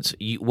confidence.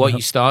 What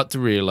you start to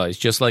realize,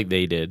 just like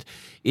they did,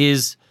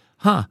 is,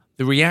 the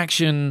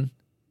reaction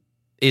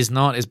is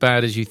not as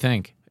bad as you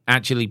think.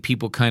 Actually,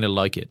 people kind of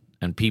like it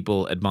and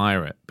people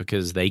admire it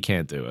because they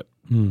can't do it.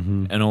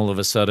 Mm-hmm. And all of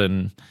a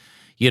sudden,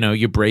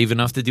 you're brave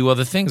enough to do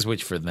other things,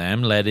 which for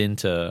them led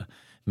into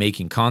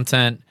making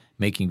content,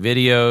 making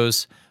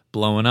videos,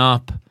 blowing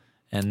up,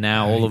 and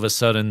now all of a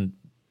sudden,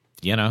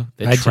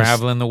 they're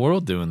traveling the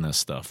world doing this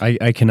stuff.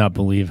 I cannot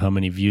believe how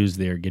many views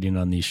they are getting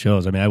on these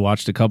shows. I mean, I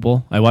watched a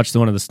couple. I watched the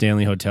one at the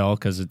Stanley Hotel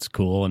because it's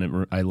cool,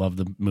 and I love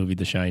the movie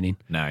The Shining.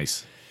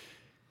 Nice.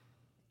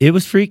 It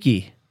was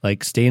freaky.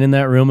 Like, staying in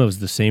that room, it was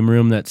the same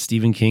room that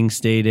Stephen King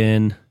stayed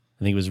in.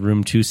 I think it was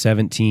room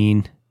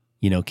 217.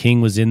 King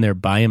was in there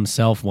by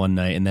himself one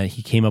night, and then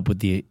he came up with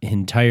the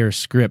entire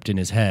script in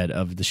his head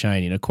of The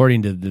Shining.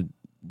 According to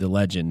the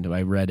legend,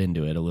 I read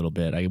into it a little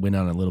bit. I went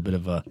on a little bit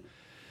of a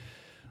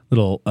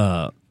little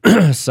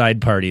side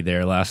party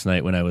there last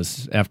night when I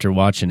was after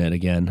watching it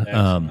again.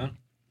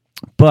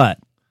 But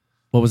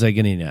what was I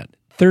getting at?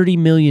 30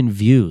 million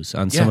views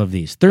on some of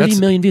these. 30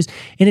 million views.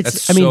 And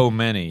it's so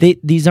many.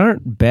 These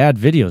aren't bad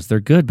videos. They're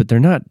good, but they're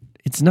not.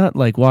 It's not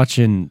like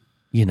watching,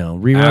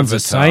 reruns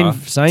of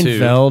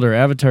Seinfeld or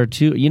Avatar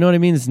 2. You know what I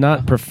mean? It's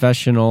not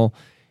professional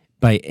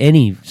by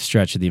any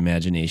stretch of the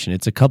imagination.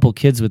 It's a couple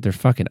kids with their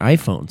fucking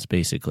iPhones,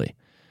 basically.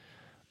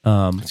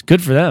 It's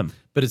good for them.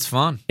 But it's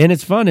fun. And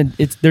it's fun, and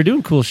they're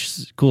doing cool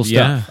stuff.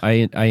 Yeah.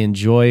 I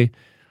enjoy.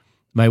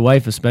 My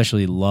wife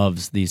especially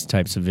loves these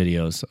types of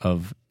videos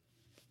of,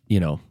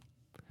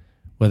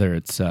 whether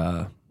it's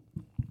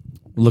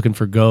looking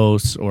for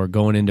ghosts or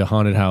going into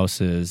haunted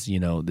houses.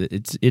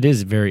 It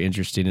is very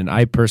interesting, and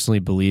I personally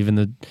believe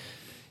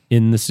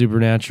in the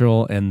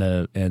supernatural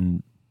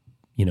and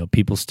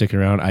people sticking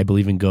around. I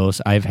believe in ghosts.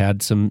 I've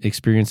had some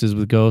experiences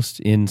with ghosts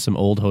in some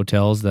old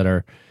hotels that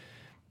are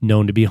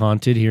known to be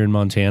haunted here in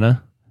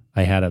Montana.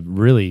 I had a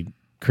really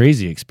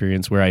crazy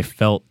experience where I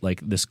felt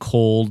like this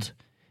cold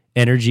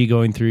energy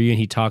going through you. And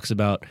he talks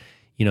about,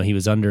 he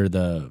was under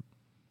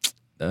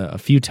a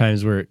few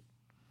times where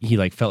he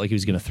felt like he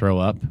was going to throw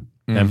up.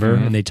 Remember?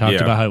 And they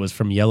talked about how it was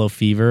from yellow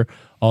fever.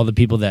 All the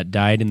people that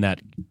died in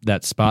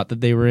that spot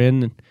that they were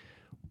in,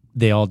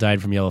 they all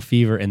died from yellow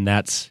fever. And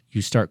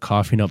you start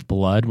coughing up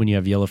blood when you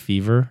have yellow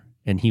fever.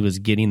 And he was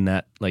getting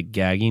that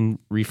gagging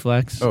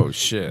reflex. Oh,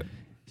 shit.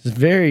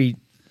 It's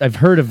I've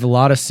heard of a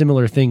lot of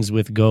similar things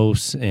with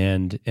ghosts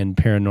and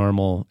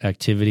paranormal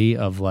activity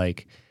of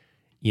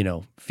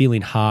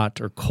feeling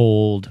hot or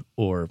cold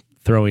or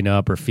throwing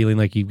up or feeling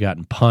like you've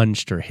gotten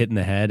punched or hit in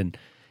the head. And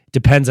it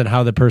depends on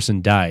how the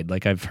person died.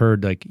 I've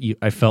heard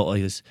I felt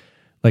like this,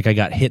 I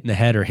got hit in the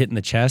head or hit in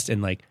the chest,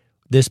 and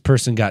this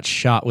person got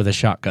shot with a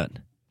shotgun.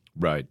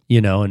 Right.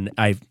 And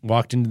I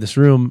walked into this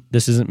room.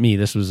 This isn't me.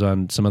 This was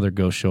on some other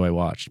ghost show I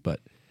watched, but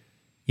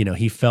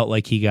he felt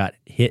like he got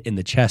hit in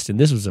the chest, and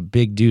this was a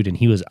big dude, and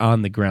he was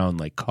on the ground,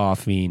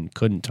 coughing,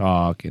 couldn't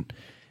talk, and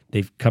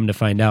they've come to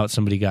find out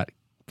somebody got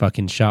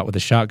fucking shot with a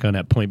shotgun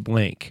at point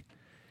blank.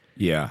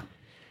 Yeah.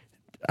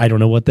 I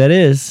don't know what that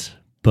is,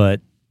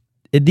 but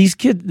these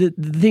kids, the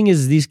thing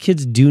is, these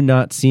kids do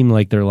not seem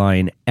like they're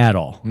lying at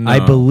all. No. I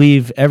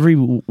believe every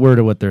word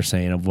of what they're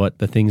saying, of what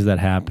the things that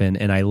happen,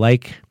 and I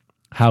like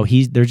how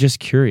they're just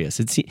curious.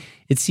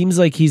 It seems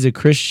like he's a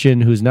Christian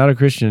who's not a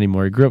Christian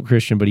anymore. He grew up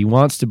Christian, but he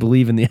wants to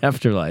believe in the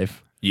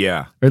afterlife.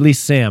 Yeah. Or at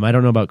least Sam. I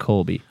don't know about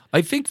Colby.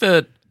 I think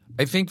that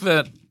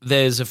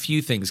there's a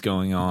few things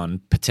going on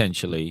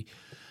potentially.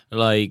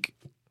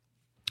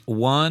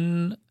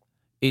 One,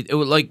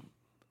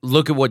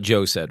 look at what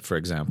Joe said, for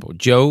example.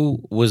 Joe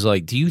was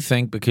like, do you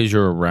think because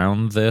you're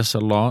around this a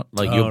lot,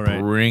 you're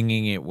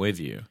bringing it with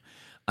you?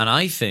 And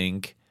I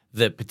think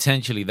that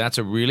potentially that's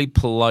a really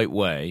polite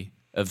way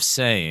of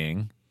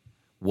saying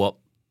what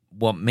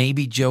what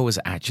maybe Joe was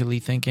actually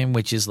thinking,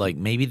 which is like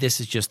maybe this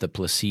is just a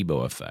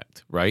placebo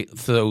effect, right?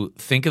 So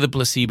think of the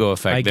placebo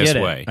effect this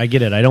way. I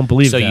get it. I don't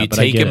believe so that. So you but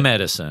I take get a it.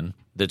 medicine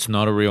that's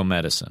not a real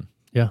medicine,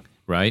 Yeah.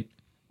 right?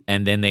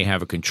 And then they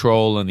have a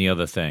control on the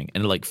other thing.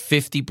 And like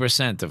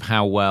 50% of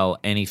how well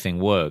anything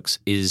works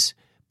is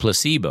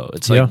placebo.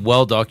 It's like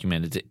well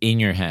documented in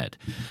your head.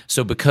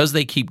 So because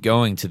they keep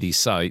going to these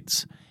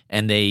sites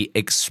and they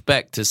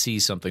expect to see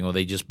something or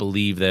they just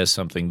believe there's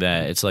something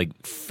there, it's like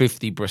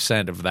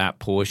 50% of that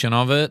portion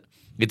of it.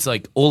 It's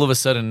like all of a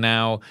sudden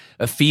now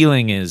a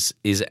feeling is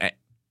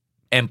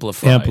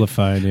amplified.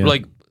 Amplified, yeah.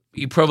 Like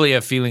you probably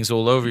have feelings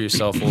all over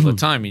yourself all the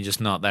time. You're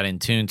just not that in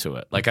tune to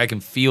it. Like I can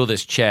feel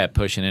this chair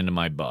pushing into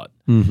my butt.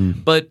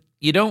 Mm-hmm. But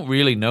you don't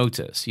really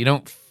notice. You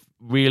don't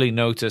really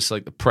notice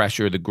like the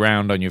pressure of the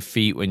ground on your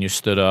feet when you're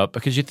stood up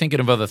because you're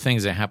thinking of other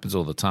things that happens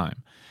all the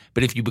time.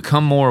 But if you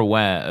become more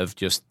aware of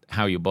just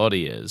how your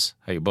body is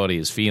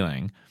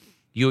feeling,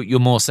 you're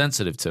more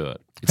sensitive to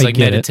it. It's like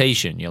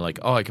meditation. You're like,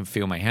 oh, I can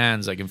feel my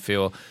hands. I can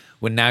feel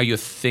when now you're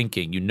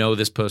thinking,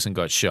 this person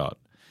got shot.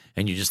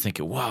 And you're just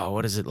thinking, wow,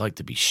 what is it like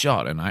to be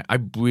shot? And I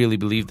really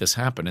believe this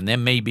happened. And there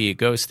may be a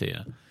ghost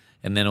here.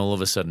 And then all of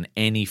a sudden,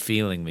 any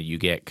feeling that you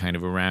get kind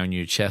of around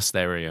your chest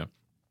area,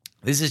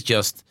 this is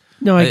just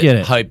I get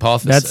it.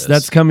 Hypothesis.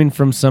 That's coming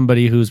from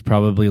somebody who's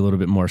probably a little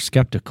bit more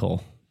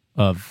skeptical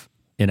of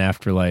an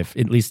afterlife,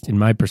 at least in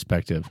my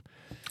perspective.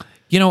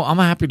 I'm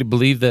happy to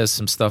believe there's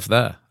some stuff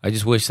there. I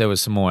just wish there was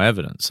some more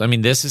evidence. I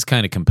mean, this is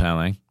kind of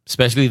compelling,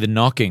 especially the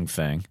knocking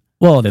thing.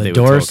 Well, that the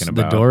they were talking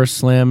about. door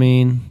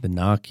slamming, the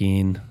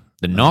knocking.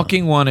 The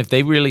knocking one, if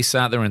they really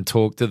sat there and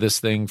talked to this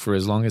thing for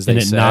as long as they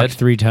and it said. knocked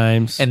 3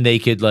 times. And they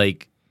could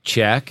like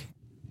check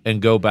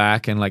and go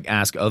back and like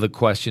ask other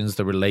questions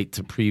that relate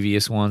to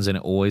previous ones and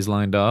it always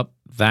lined up.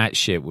 That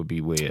shit would be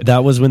weird.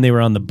 That was when they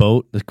were on the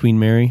boat, the Queen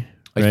Mary,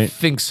 right? I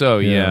think so,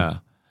 yeah.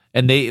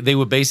 And they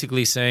were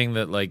basically saying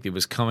that like it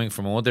was coming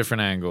from all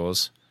different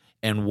angles.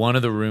 And one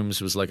of the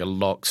rooms was like a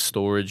locked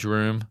storage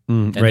room.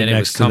 And right then it was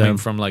next to coming them.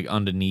 from like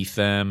underneath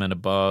them and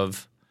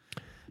above.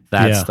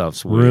 That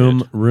stuff's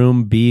weird.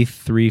 Room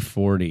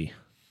B340.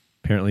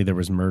 Apparently there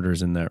was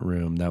murders in that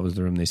room. That was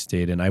the room they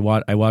stayed in. I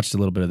watched a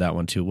little bit of that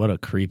one too. What a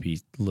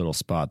creepy little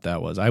spot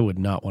that was. I would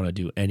not want to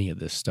do any of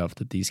this stuff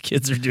that these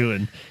kids are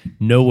doing.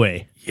 No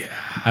way. Yeah.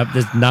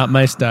 That's not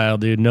my style,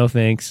 dude. No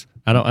thanks.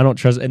 I don't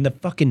trust. And the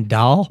fucking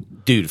doll,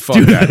 dude. Fuck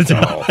that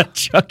doll.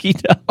 Chucky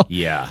doll.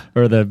 Yeah.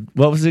 Or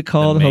what was it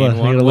called? The Hold on,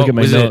 main I gotta look at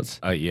my notes.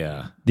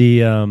 Yeah.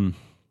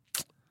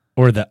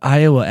 Or the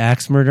Iowa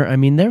axe murder. I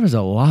mean, there was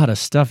a lot of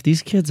stuff.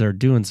 These kids are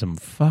doing some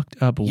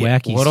fucked up,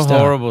 wacky what stuff. What a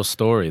horrible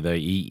story that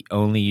he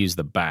only used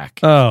the back.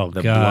 Oh,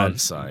 the God.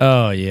 blunt side.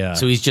 Oh, yeah.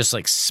 So he's just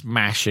like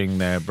smashing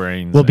their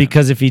brains. Well,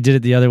 because if he did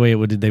it the other way, it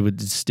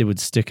would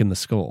stick in the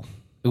skull.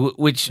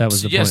 Which that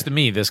was suggests the to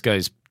me this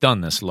guy's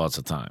done this lots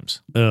of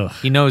times. Ugh.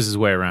 He knows his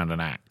way around an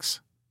axe.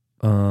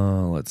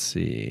 Let's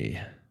see.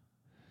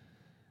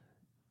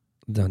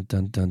 Dun,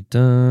 dun, dun,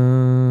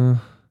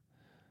 dun.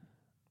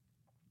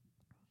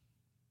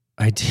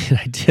 I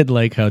did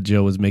like how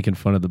Joe was making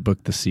fun of the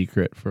book The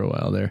Secret for a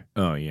while there.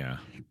 Oh, yeah.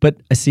 But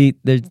see,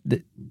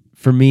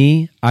 for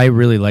me, I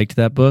really liked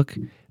that book,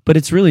 but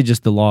it's really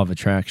just the law of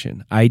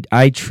attraction.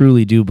 I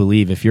truly do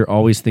believe if you're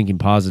always thinking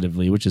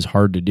positively, which is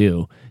hard to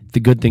do, the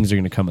good things are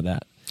going to come of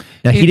that.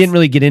 Now, he didn't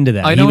really get into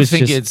that.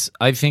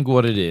 I think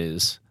what it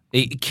is,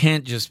 it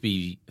can't just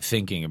be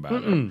thinking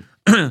about it.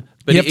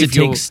 But you have to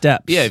take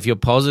steps. Yeah, if you're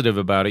positive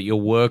about it, you'll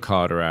work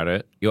harder at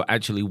it. You'll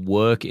actually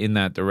work in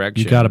that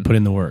direction. You got to put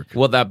in the work.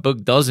 What that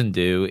book doesn't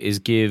do is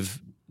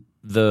give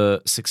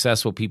the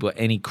successful people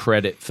any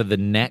credit for the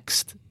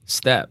next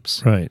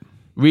steps. Right.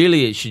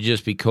 Really, it should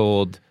just be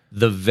called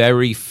the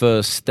very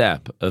first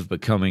step of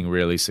becoming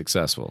really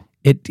successful.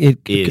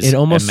 It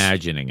almost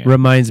imagining it.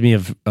 Reminds me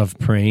of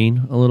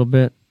praying a little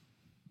bit.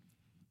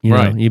 You know,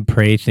 Right. you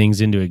pray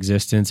things into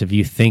existence. If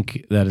you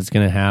think that it's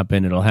going to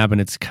happen, it'll happen.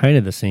 It's kind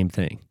of the same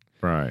thing.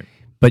 Right.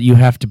 But you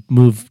have to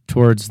move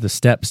towards the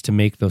steps to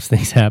make those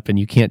things happen.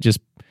 You can't just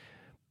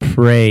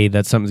pray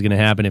that something's going to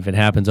happen. If it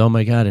happens, oh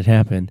my God, it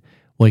happened.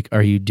 Like,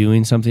 are you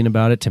doing something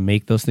about it to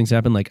make those things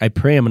happen? Like, I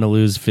pray I'm going to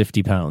lose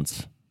 50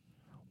 pounds.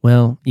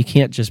 Well, you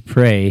can't just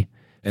pray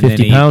And then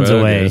 50 eat pounds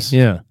burgers. away.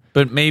 Yeah.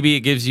 But maybe it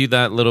gives you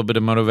that little bit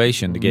of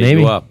motivation to get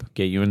Maybe. you up,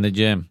 get you in the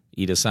gym,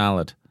 eat a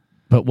salad.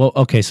 But, well,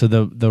 okay, so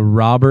the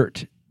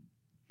Robert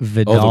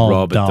Vidal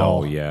Robert doll.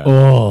 doll, yeah.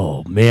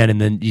 Oh, man. And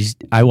then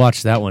I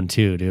watched that one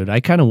too, dude. I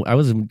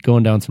was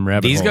going down some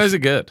rabbit These holes. guys are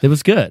good. It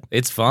was good.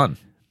 It's fun.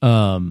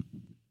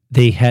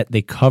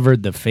 They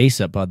covered the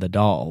face up on the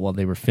doll while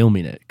they were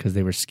filming it because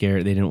they were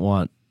scared. They didn't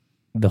want.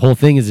 The whole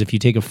thing is if you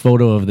take a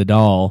photo of the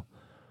doll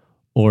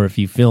or if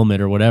you film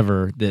it or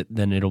whatever,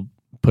 then it'll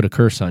put a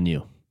curse on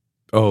you.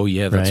 Oh,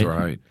 yeah, that's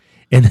right.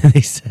 And then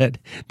they said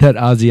that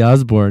Ozzy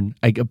Osbourne,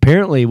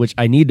 apparently, which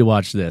I need to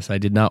watch this. I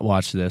did not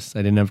watch this.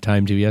 I didn't have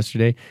time to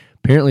yesterday.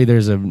 Apparently,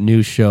 there's a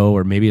new show,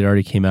 or maybe it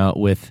already came out,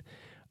 with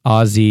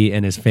Ozzy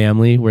and his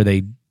family where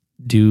they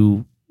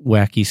do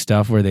wacky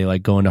stuff where they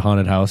like go into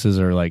haunted houses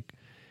or like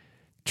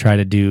try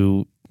to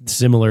do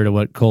similar to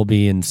what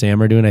Colby and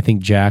Sam are doing. I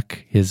think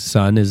Jack, his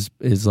son, is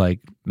like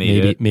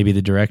maybe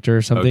the director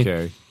or something.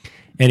 Okay.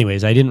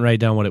 Anyways, I didn't write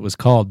down what it was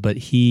called, but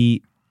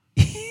he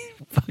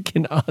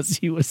fucking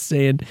Ozzy was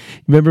saying.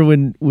 Remember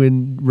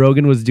when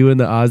Rogan was doing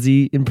the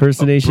Ozzy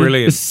impersonation?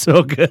 Brilliant. It was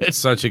so good.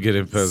 Such a good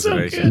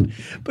impersonation. So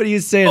good. But he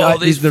was saying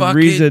This the fucking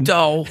reason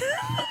doll.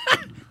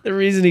 the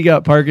reason he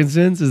got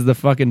Parkinson's is the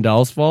fucking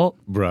doll's fault.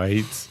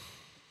 Right.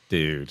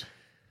 Dude.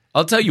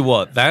 I'll tell you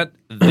what, the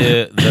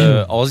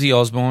Ozzy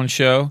Osbourne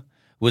show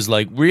was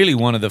like really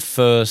one of the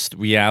first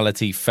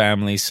reality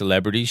family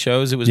celebrity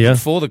shows. It was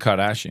before the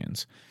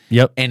Kardashians.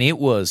 Yep. And it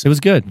was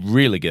good.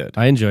 Really good.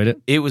 I enjoyed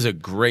it. It was a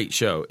great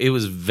show. It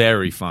was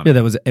very funny.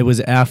 Yeah, it was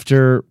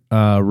after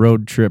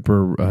Road Trip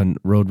or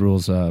Road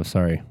Rules.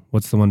 Sorry,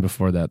 what's the one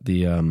before that?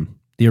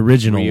 The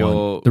original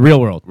one, the Real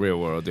World. Real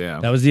World,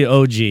 yeah. That was the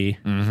OG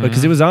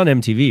because it was on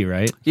MTV,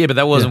 right? Yeah, but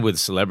that wasn't with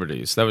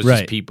celebrities. That was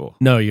just people.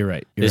 No, you're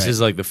right. This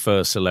is like the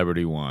first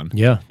celebrity one.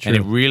 Yeah, true.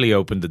 And it really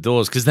opened the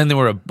doors because then there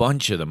were a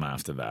bunch of them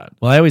after that.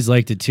 Well, I always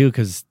liked it too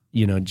because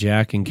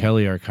Jack and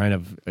Kelly are kind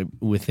of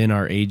within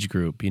our age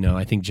group.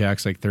 I think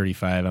Jack's like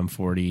 35, I'm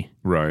 40.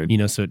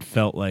 Right. So it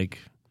felt like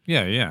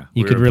yeah.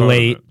 You could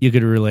relate. You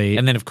could relate.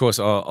 And then of course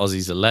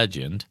Ozzy's a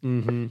legend.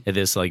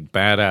 This like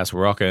badass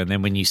rocker, and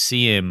then when you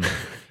see him.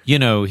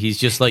 He's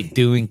just like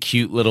doing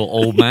cute little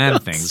old man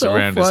things so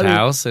around funny. his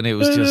house, and it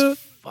was just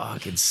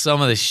fucking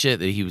some of the shit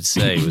that he would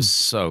say was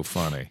so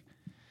funny.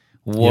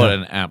 What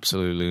an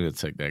absolute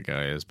lunatic that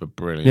guy is, but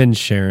brilliant. And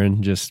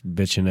Sharon just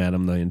bitching at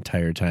him the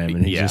entire time,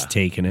 and he's just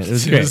taking it. It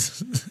was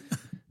great.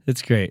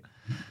 It's great.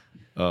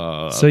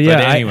 But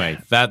anyway,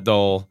 that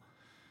doll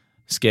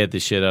scared the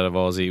shit out of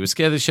Ozzy. It would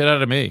scare the shit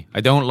out of me.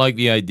 I don't like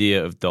the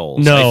idea of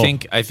dolls. No.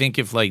 I think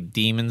if like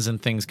demons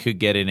and things could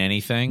get in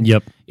anything,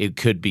 it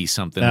could be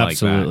something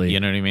Absolutely. like that. You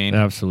know what I mean?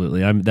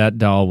 Absolutely. That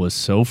doll was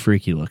so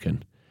freaky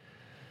looking.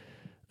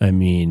 I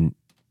mean,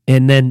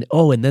 and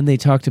then they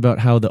talked about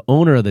how the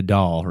owner of the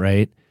doll,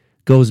 right,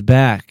 goes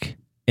back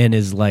and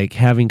is like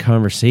having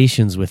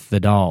conversations with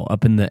the doll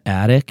up in the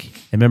attic.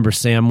 I remember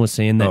Sam was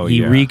saying that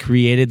he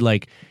recreated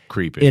like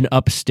creepy in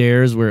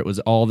upstairs where it was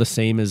all the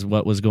same as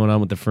what was going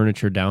on with the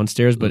furniture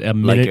downstairs, but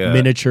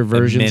miniature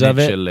versions of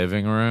it. Miniature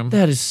living room.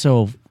 That is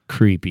so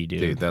creepy, dude.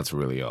 Dude, that's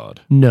really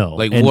odd. No.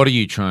 Like, And what are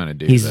you trying to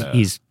do there?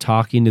 He's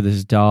talking to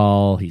this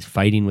doll. He's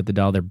fighting with the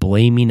doll. They're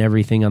blaming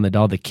everything on the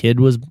doll. The kid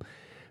was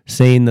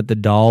saying that the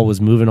doll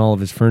was moving all of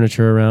his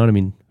furniture around. I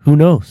mean, who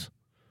knows?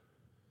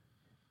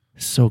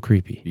 So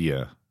creepy.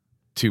 Yeah.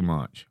 Too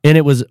much. And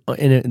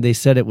they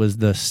said it was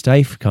the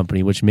Steiff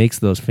company, which makes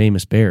those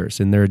famous bears,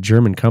 and they're a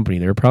German company.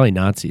 They're probably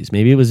Nazis.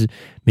 Maybe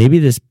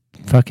this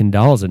fucking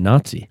doll is a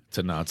Nazi. It's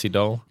a Nazi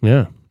doll?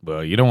 Yeah.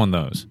 Well, you don't want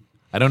those.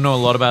 I don't know a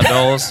lot about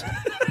dolls,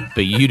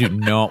 but you do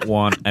not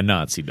want a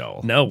Nazi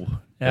doll. No,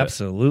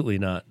 absolutely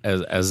not.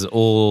 As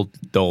all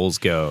dolls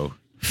go.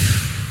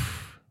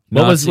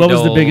 What was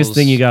the biggest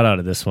thing you got out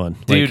of this one?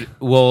 Dude,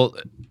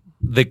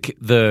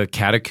 the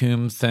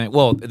catacomb thing.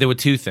 Well, there were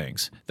two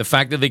things. The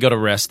fact that they got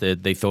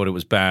arrested, they thought it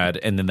was bad,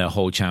 and then their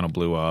whole channel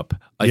blew up.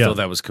 I thought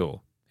that was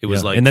cool. It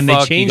was like, and then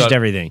they changed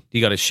everything.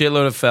 You got a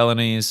shitload of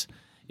felonies.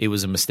 It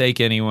was a mistake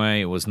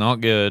anyway. It was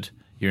not good.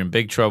 You're in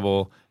big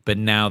trouble. But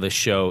now the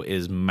show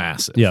is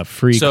massive. Yeah,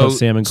 free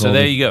Sam and Colby. So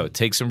there you go.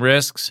 Take some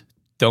risks.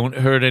 Don't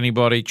hurt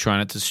anybody. Try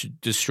not to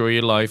destroy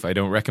your life. I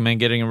don't recommend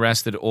getting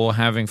arrested or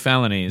having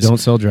felonies. Don't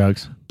sell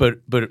drugs. But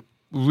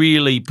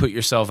really put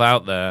yourself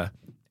out there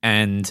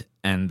and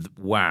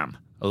wham.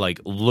 Like,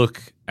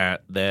 look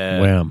at their...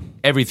 Wham.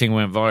 Everything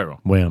went viral.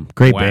 Wham.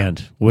 Great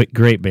band.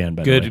 Great band,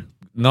 by the way. Good.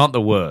 Not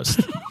the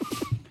worst.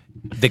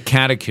 The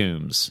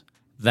Catacombs.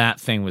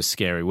 That thing was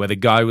scary, where the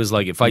guy was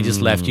like, if I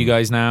just left you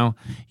guys now,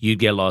 you'd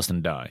get lost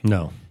and die.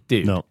 No.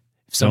 Dude. No.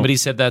 If somebody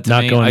said that to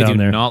Not me, going I down do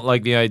there. not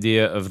like the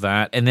idea of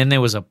that. And then there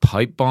was a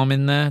pipe bomb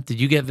in there.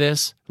 Did you get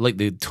this? Like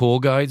the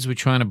tour guides were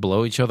trying to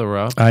blow each other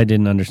up. I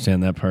didn't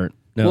understand that part.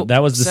 No, Well,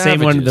 that was the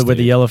same one savages, where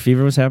the dude. yellow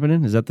fever was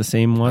happening? Is that the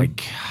same one?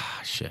 Like,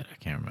 shit, I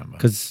can't remember.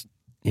 Because,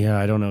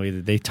 I don't know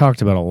either. They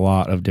talked about a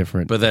lot of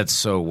different... But that's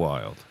so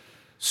wild.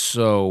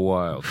 So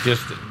wild.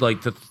 Just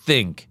like to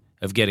think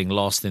of getting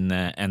lost in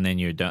there and then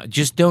you're done.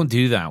 Just don't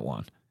do that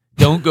one.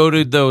 Don't go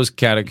to those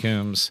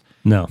catacombs.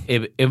 No.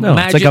 Imagine,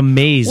 it's like a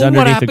maze what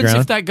underneath the happens ground.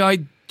 if that guy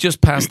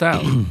just passed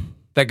out?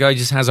 That guy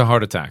just has a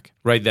heart attack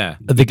right there.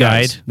 The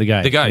guide. The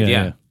guide,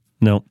 yeah.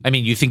 No, I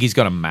mean, you think he's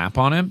got a map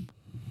on him?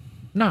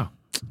 No.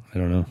 I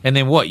don't know. And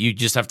then what? You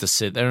just have to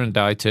sit there and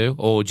die too?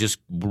 Or just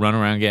run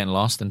around getting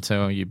lost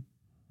until you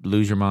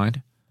lose your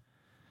mind?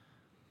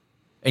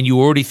 And you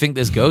already think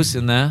there's ghosts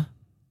in there.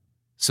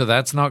 So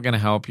that's not going to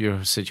help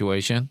your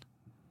situation.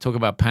 Talk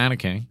about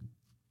panicking.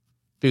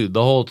 Dude,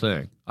 the whole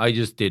thing. I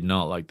just did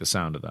not like the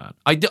sound of that.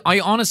 I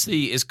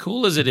honestly, as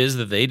cool as it is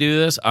that they do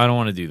this, I don't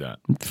want to do that.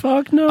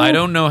 Fuck no. I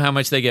don't know how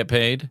much they get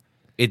paid.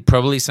 It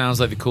probably sounds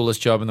like the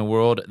coolest job in the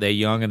world. They're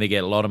young and they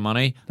get a lot of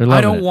money.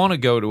 I don't want to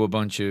go to a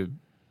bunch of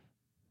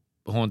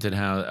haunted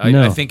houses.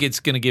 I think it's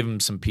going to give them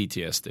some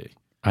PTSD.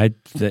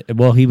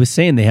 Well, he was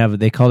saying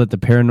they called it the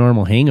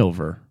paranormal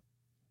hangover.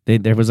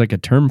 There was like a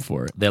term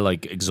for it. They're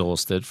like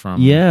exhausted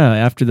from. Yeah,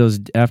 after those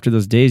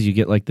days, you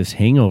get like this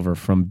hangover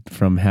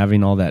from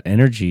having all that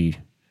energy,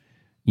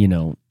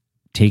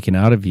 taken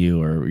out of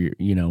you, or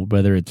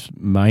whether it's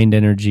mind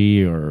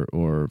energy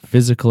or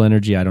physical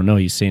energy. I don't know.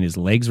 He's saying his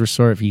legs were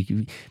sore.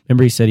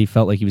 Remember he said he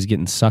felt like he was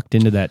getting sucked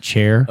into that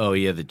chair. Oh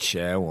yeah, the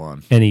chair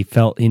one. And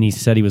he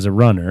said he was a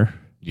runner.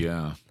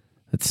 Yeah.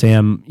 That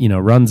Sam,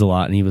 runs a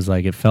lot, and he was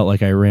like, it felt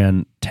like I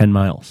ran 10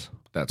 miles.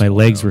 My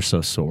legs were so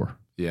sore.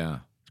 Yeah.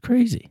 It's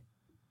crazy.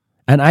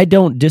 And I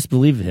don't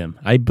disbelieve him.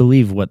 I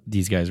believe what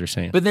these guys are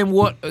saying. But then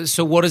what?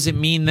 So what does it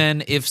mean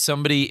then if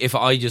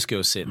I just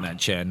go sit in that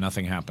chair and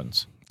nothing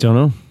happens? Don't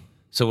know.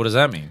 So what does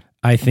that mean?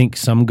 I think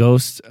some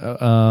ghosts,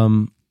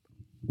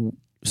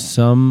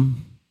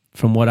 some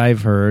from what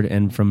I've heard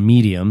and from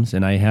mediums,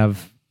 and I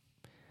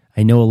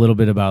know a little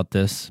bit about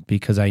this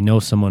because I know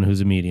someone who's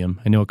a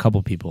medium. I know a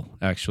couple people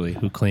actually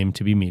who claim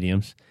to be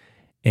mediums,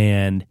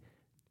 and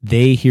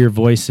they hear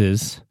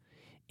voices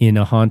in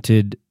a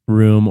haunted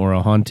room or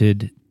a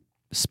haunted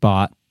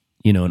spot,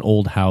 an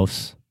old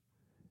house.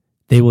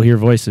 They will hear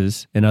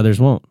voices and others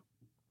won't.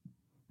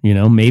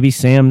 Maybe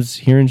Sam's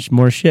hearing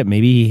more shit.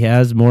 Maybe he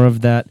has more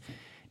of that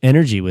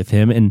energy with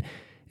him. And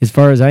as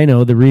far as I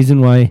know, the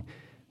reason why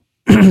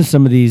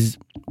some of these,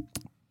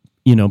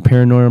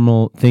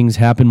 paranormal things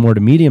happen more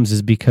to mediums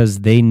is because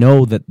they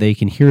know that they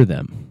can hear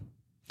them.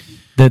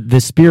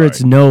 The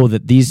spirits know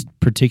that these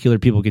particular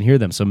people can hear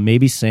them. So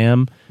maybe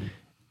Sam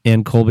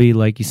and Colby,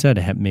 like you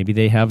said, maybe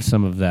they have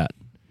some of that.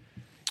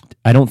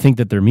 I don't think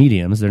that they're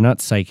mediums. They're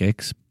not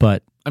psychics,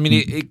 but I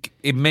mean, it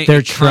they're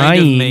kind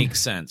trying, of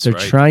makes sense. They're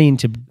right? trying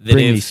to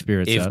bring these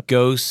spirits if up. If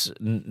ghosts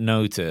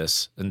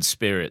notice and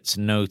spirits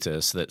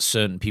notice that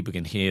certain people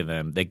can hear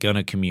them, they're going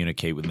to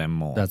communicate with them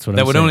more. That's what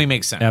that I'm would saying. only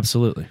make sense.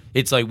 Absolutely.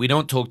 It's like we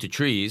don't talk to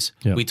trees.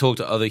 Yeah. We talk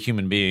to other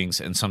human beings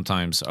and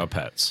sometimes our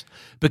pets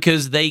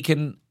because they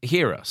can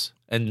hear us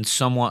and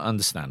somewhat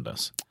understand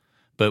us.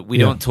 But we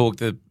don't talk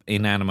to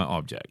inanimate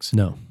objects.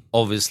 No.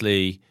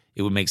 Obviously,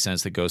 it would make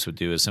sense that ghosts would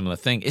do a similar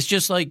thing. It's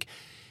just like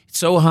it's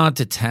so hard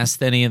to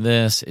test any of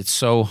this. It's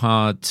so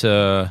hard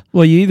to.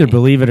 Well, you either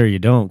believe it or you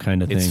don't,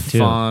 kind of thing. It's too.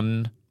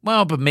 fun.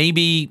 Well, but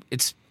maybe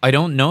it's. I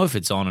don't know if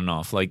it's on and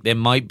off. Like there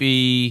might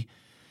be,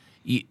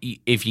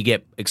 if you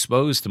get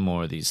exposed to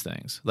more of these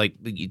things. Like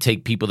you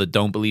take people that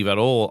don't believe at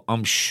all.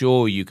 I'm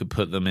sure you could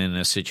put them in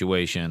a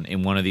situation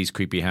in one of these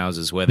creepy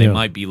houses where they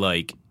might be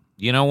like,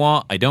 you know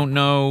what? I don't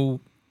know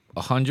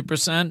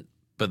 100%,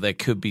 but there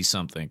could be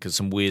something because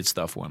some weird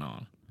stuff went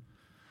on.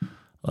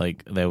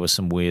 Like, there were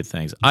some weird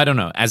things. I don't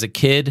know. As a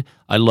kid,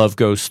 I love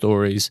ghost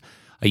stories.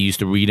 I used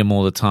to read them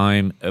all the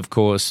time. Of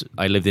course,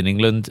 I lived in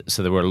England,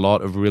 so there were a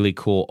lot of really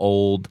cool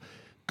old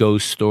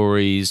ghost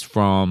stories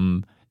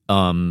from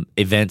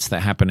events that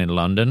happened in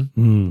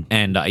London.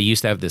 And I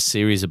used to have this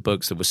series of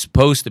books that were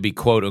supposed to be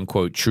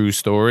quote-unquote true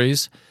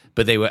stories,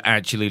 but they were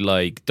actually,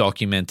 like,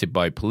 documented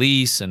by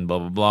police and blah,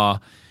 blah, blah.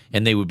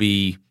 And they would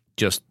be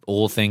just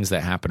all things that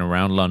happened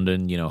around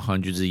London,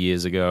 hundreds of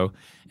years ago.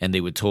 And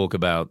they would talk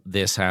about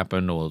this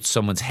happened or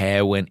someone's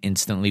hair went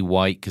instantly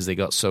white because they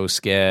got so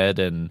scared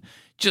and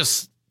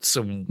just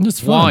some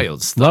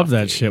wild stuff. Love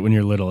that shit when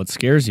you're little. It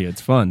scares you. It's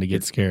fun to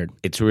get scared.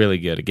 It's really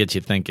good. It gets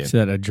you thinking. It's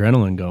that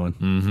adrenaline going.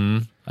 Mm-hmm.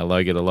 I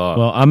like it a lot.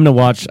 Well, I'm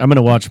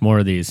gonna watch more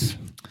of these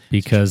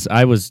because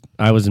I was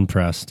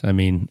impressed. I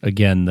mean,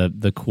 again,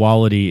 the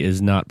quality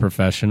is not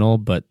professional,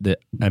 but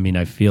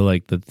I feel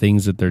like the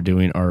things that they're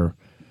doing are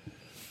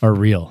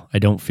real. I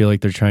don't feel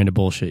like they're trying to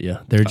bullshit you.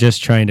 They're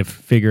just trying to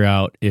figure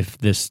out if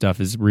this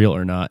stuff is real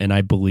or not, and I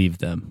believe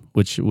them,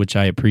 which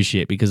I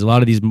appreciate because a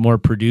lot of these more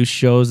produced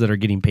shows that are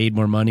getting paid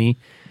more money,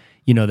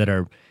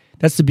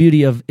 that's the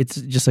beauty of it's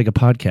just like a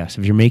podcast.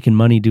 If you're making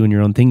money doing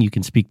your own thing, you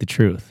can speak the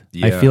truth.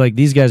 Yeah. I feel like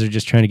these guys are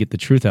just trying to get the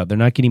truth out. They're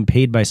not getting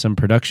paid by some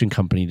production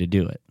company to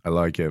do it. I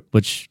like it.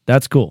 Which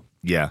that's cool.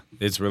 Yeah,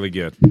 it's really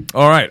good.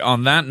 All right,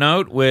 on that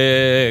note,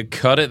 we'll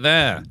cut it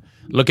there.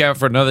 Look out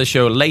for another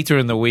show later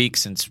in the week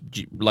since,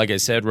 like I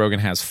said, Rogan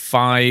has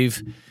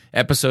 5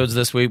 episodes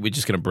this week. We're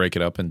just going to break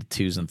it up into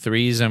 2s and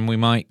 3s, and we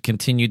might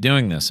continue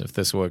doing this if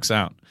this works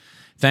out.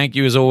 Thank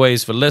you, as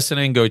always, for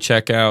listening. Go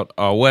check out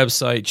our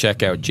website.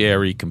 Check out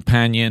Jerry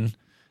Companion.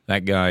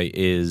 That guy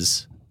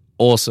is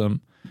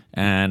awesome.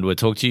 And we'll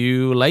talk to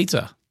you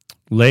later.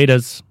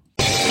 Laters.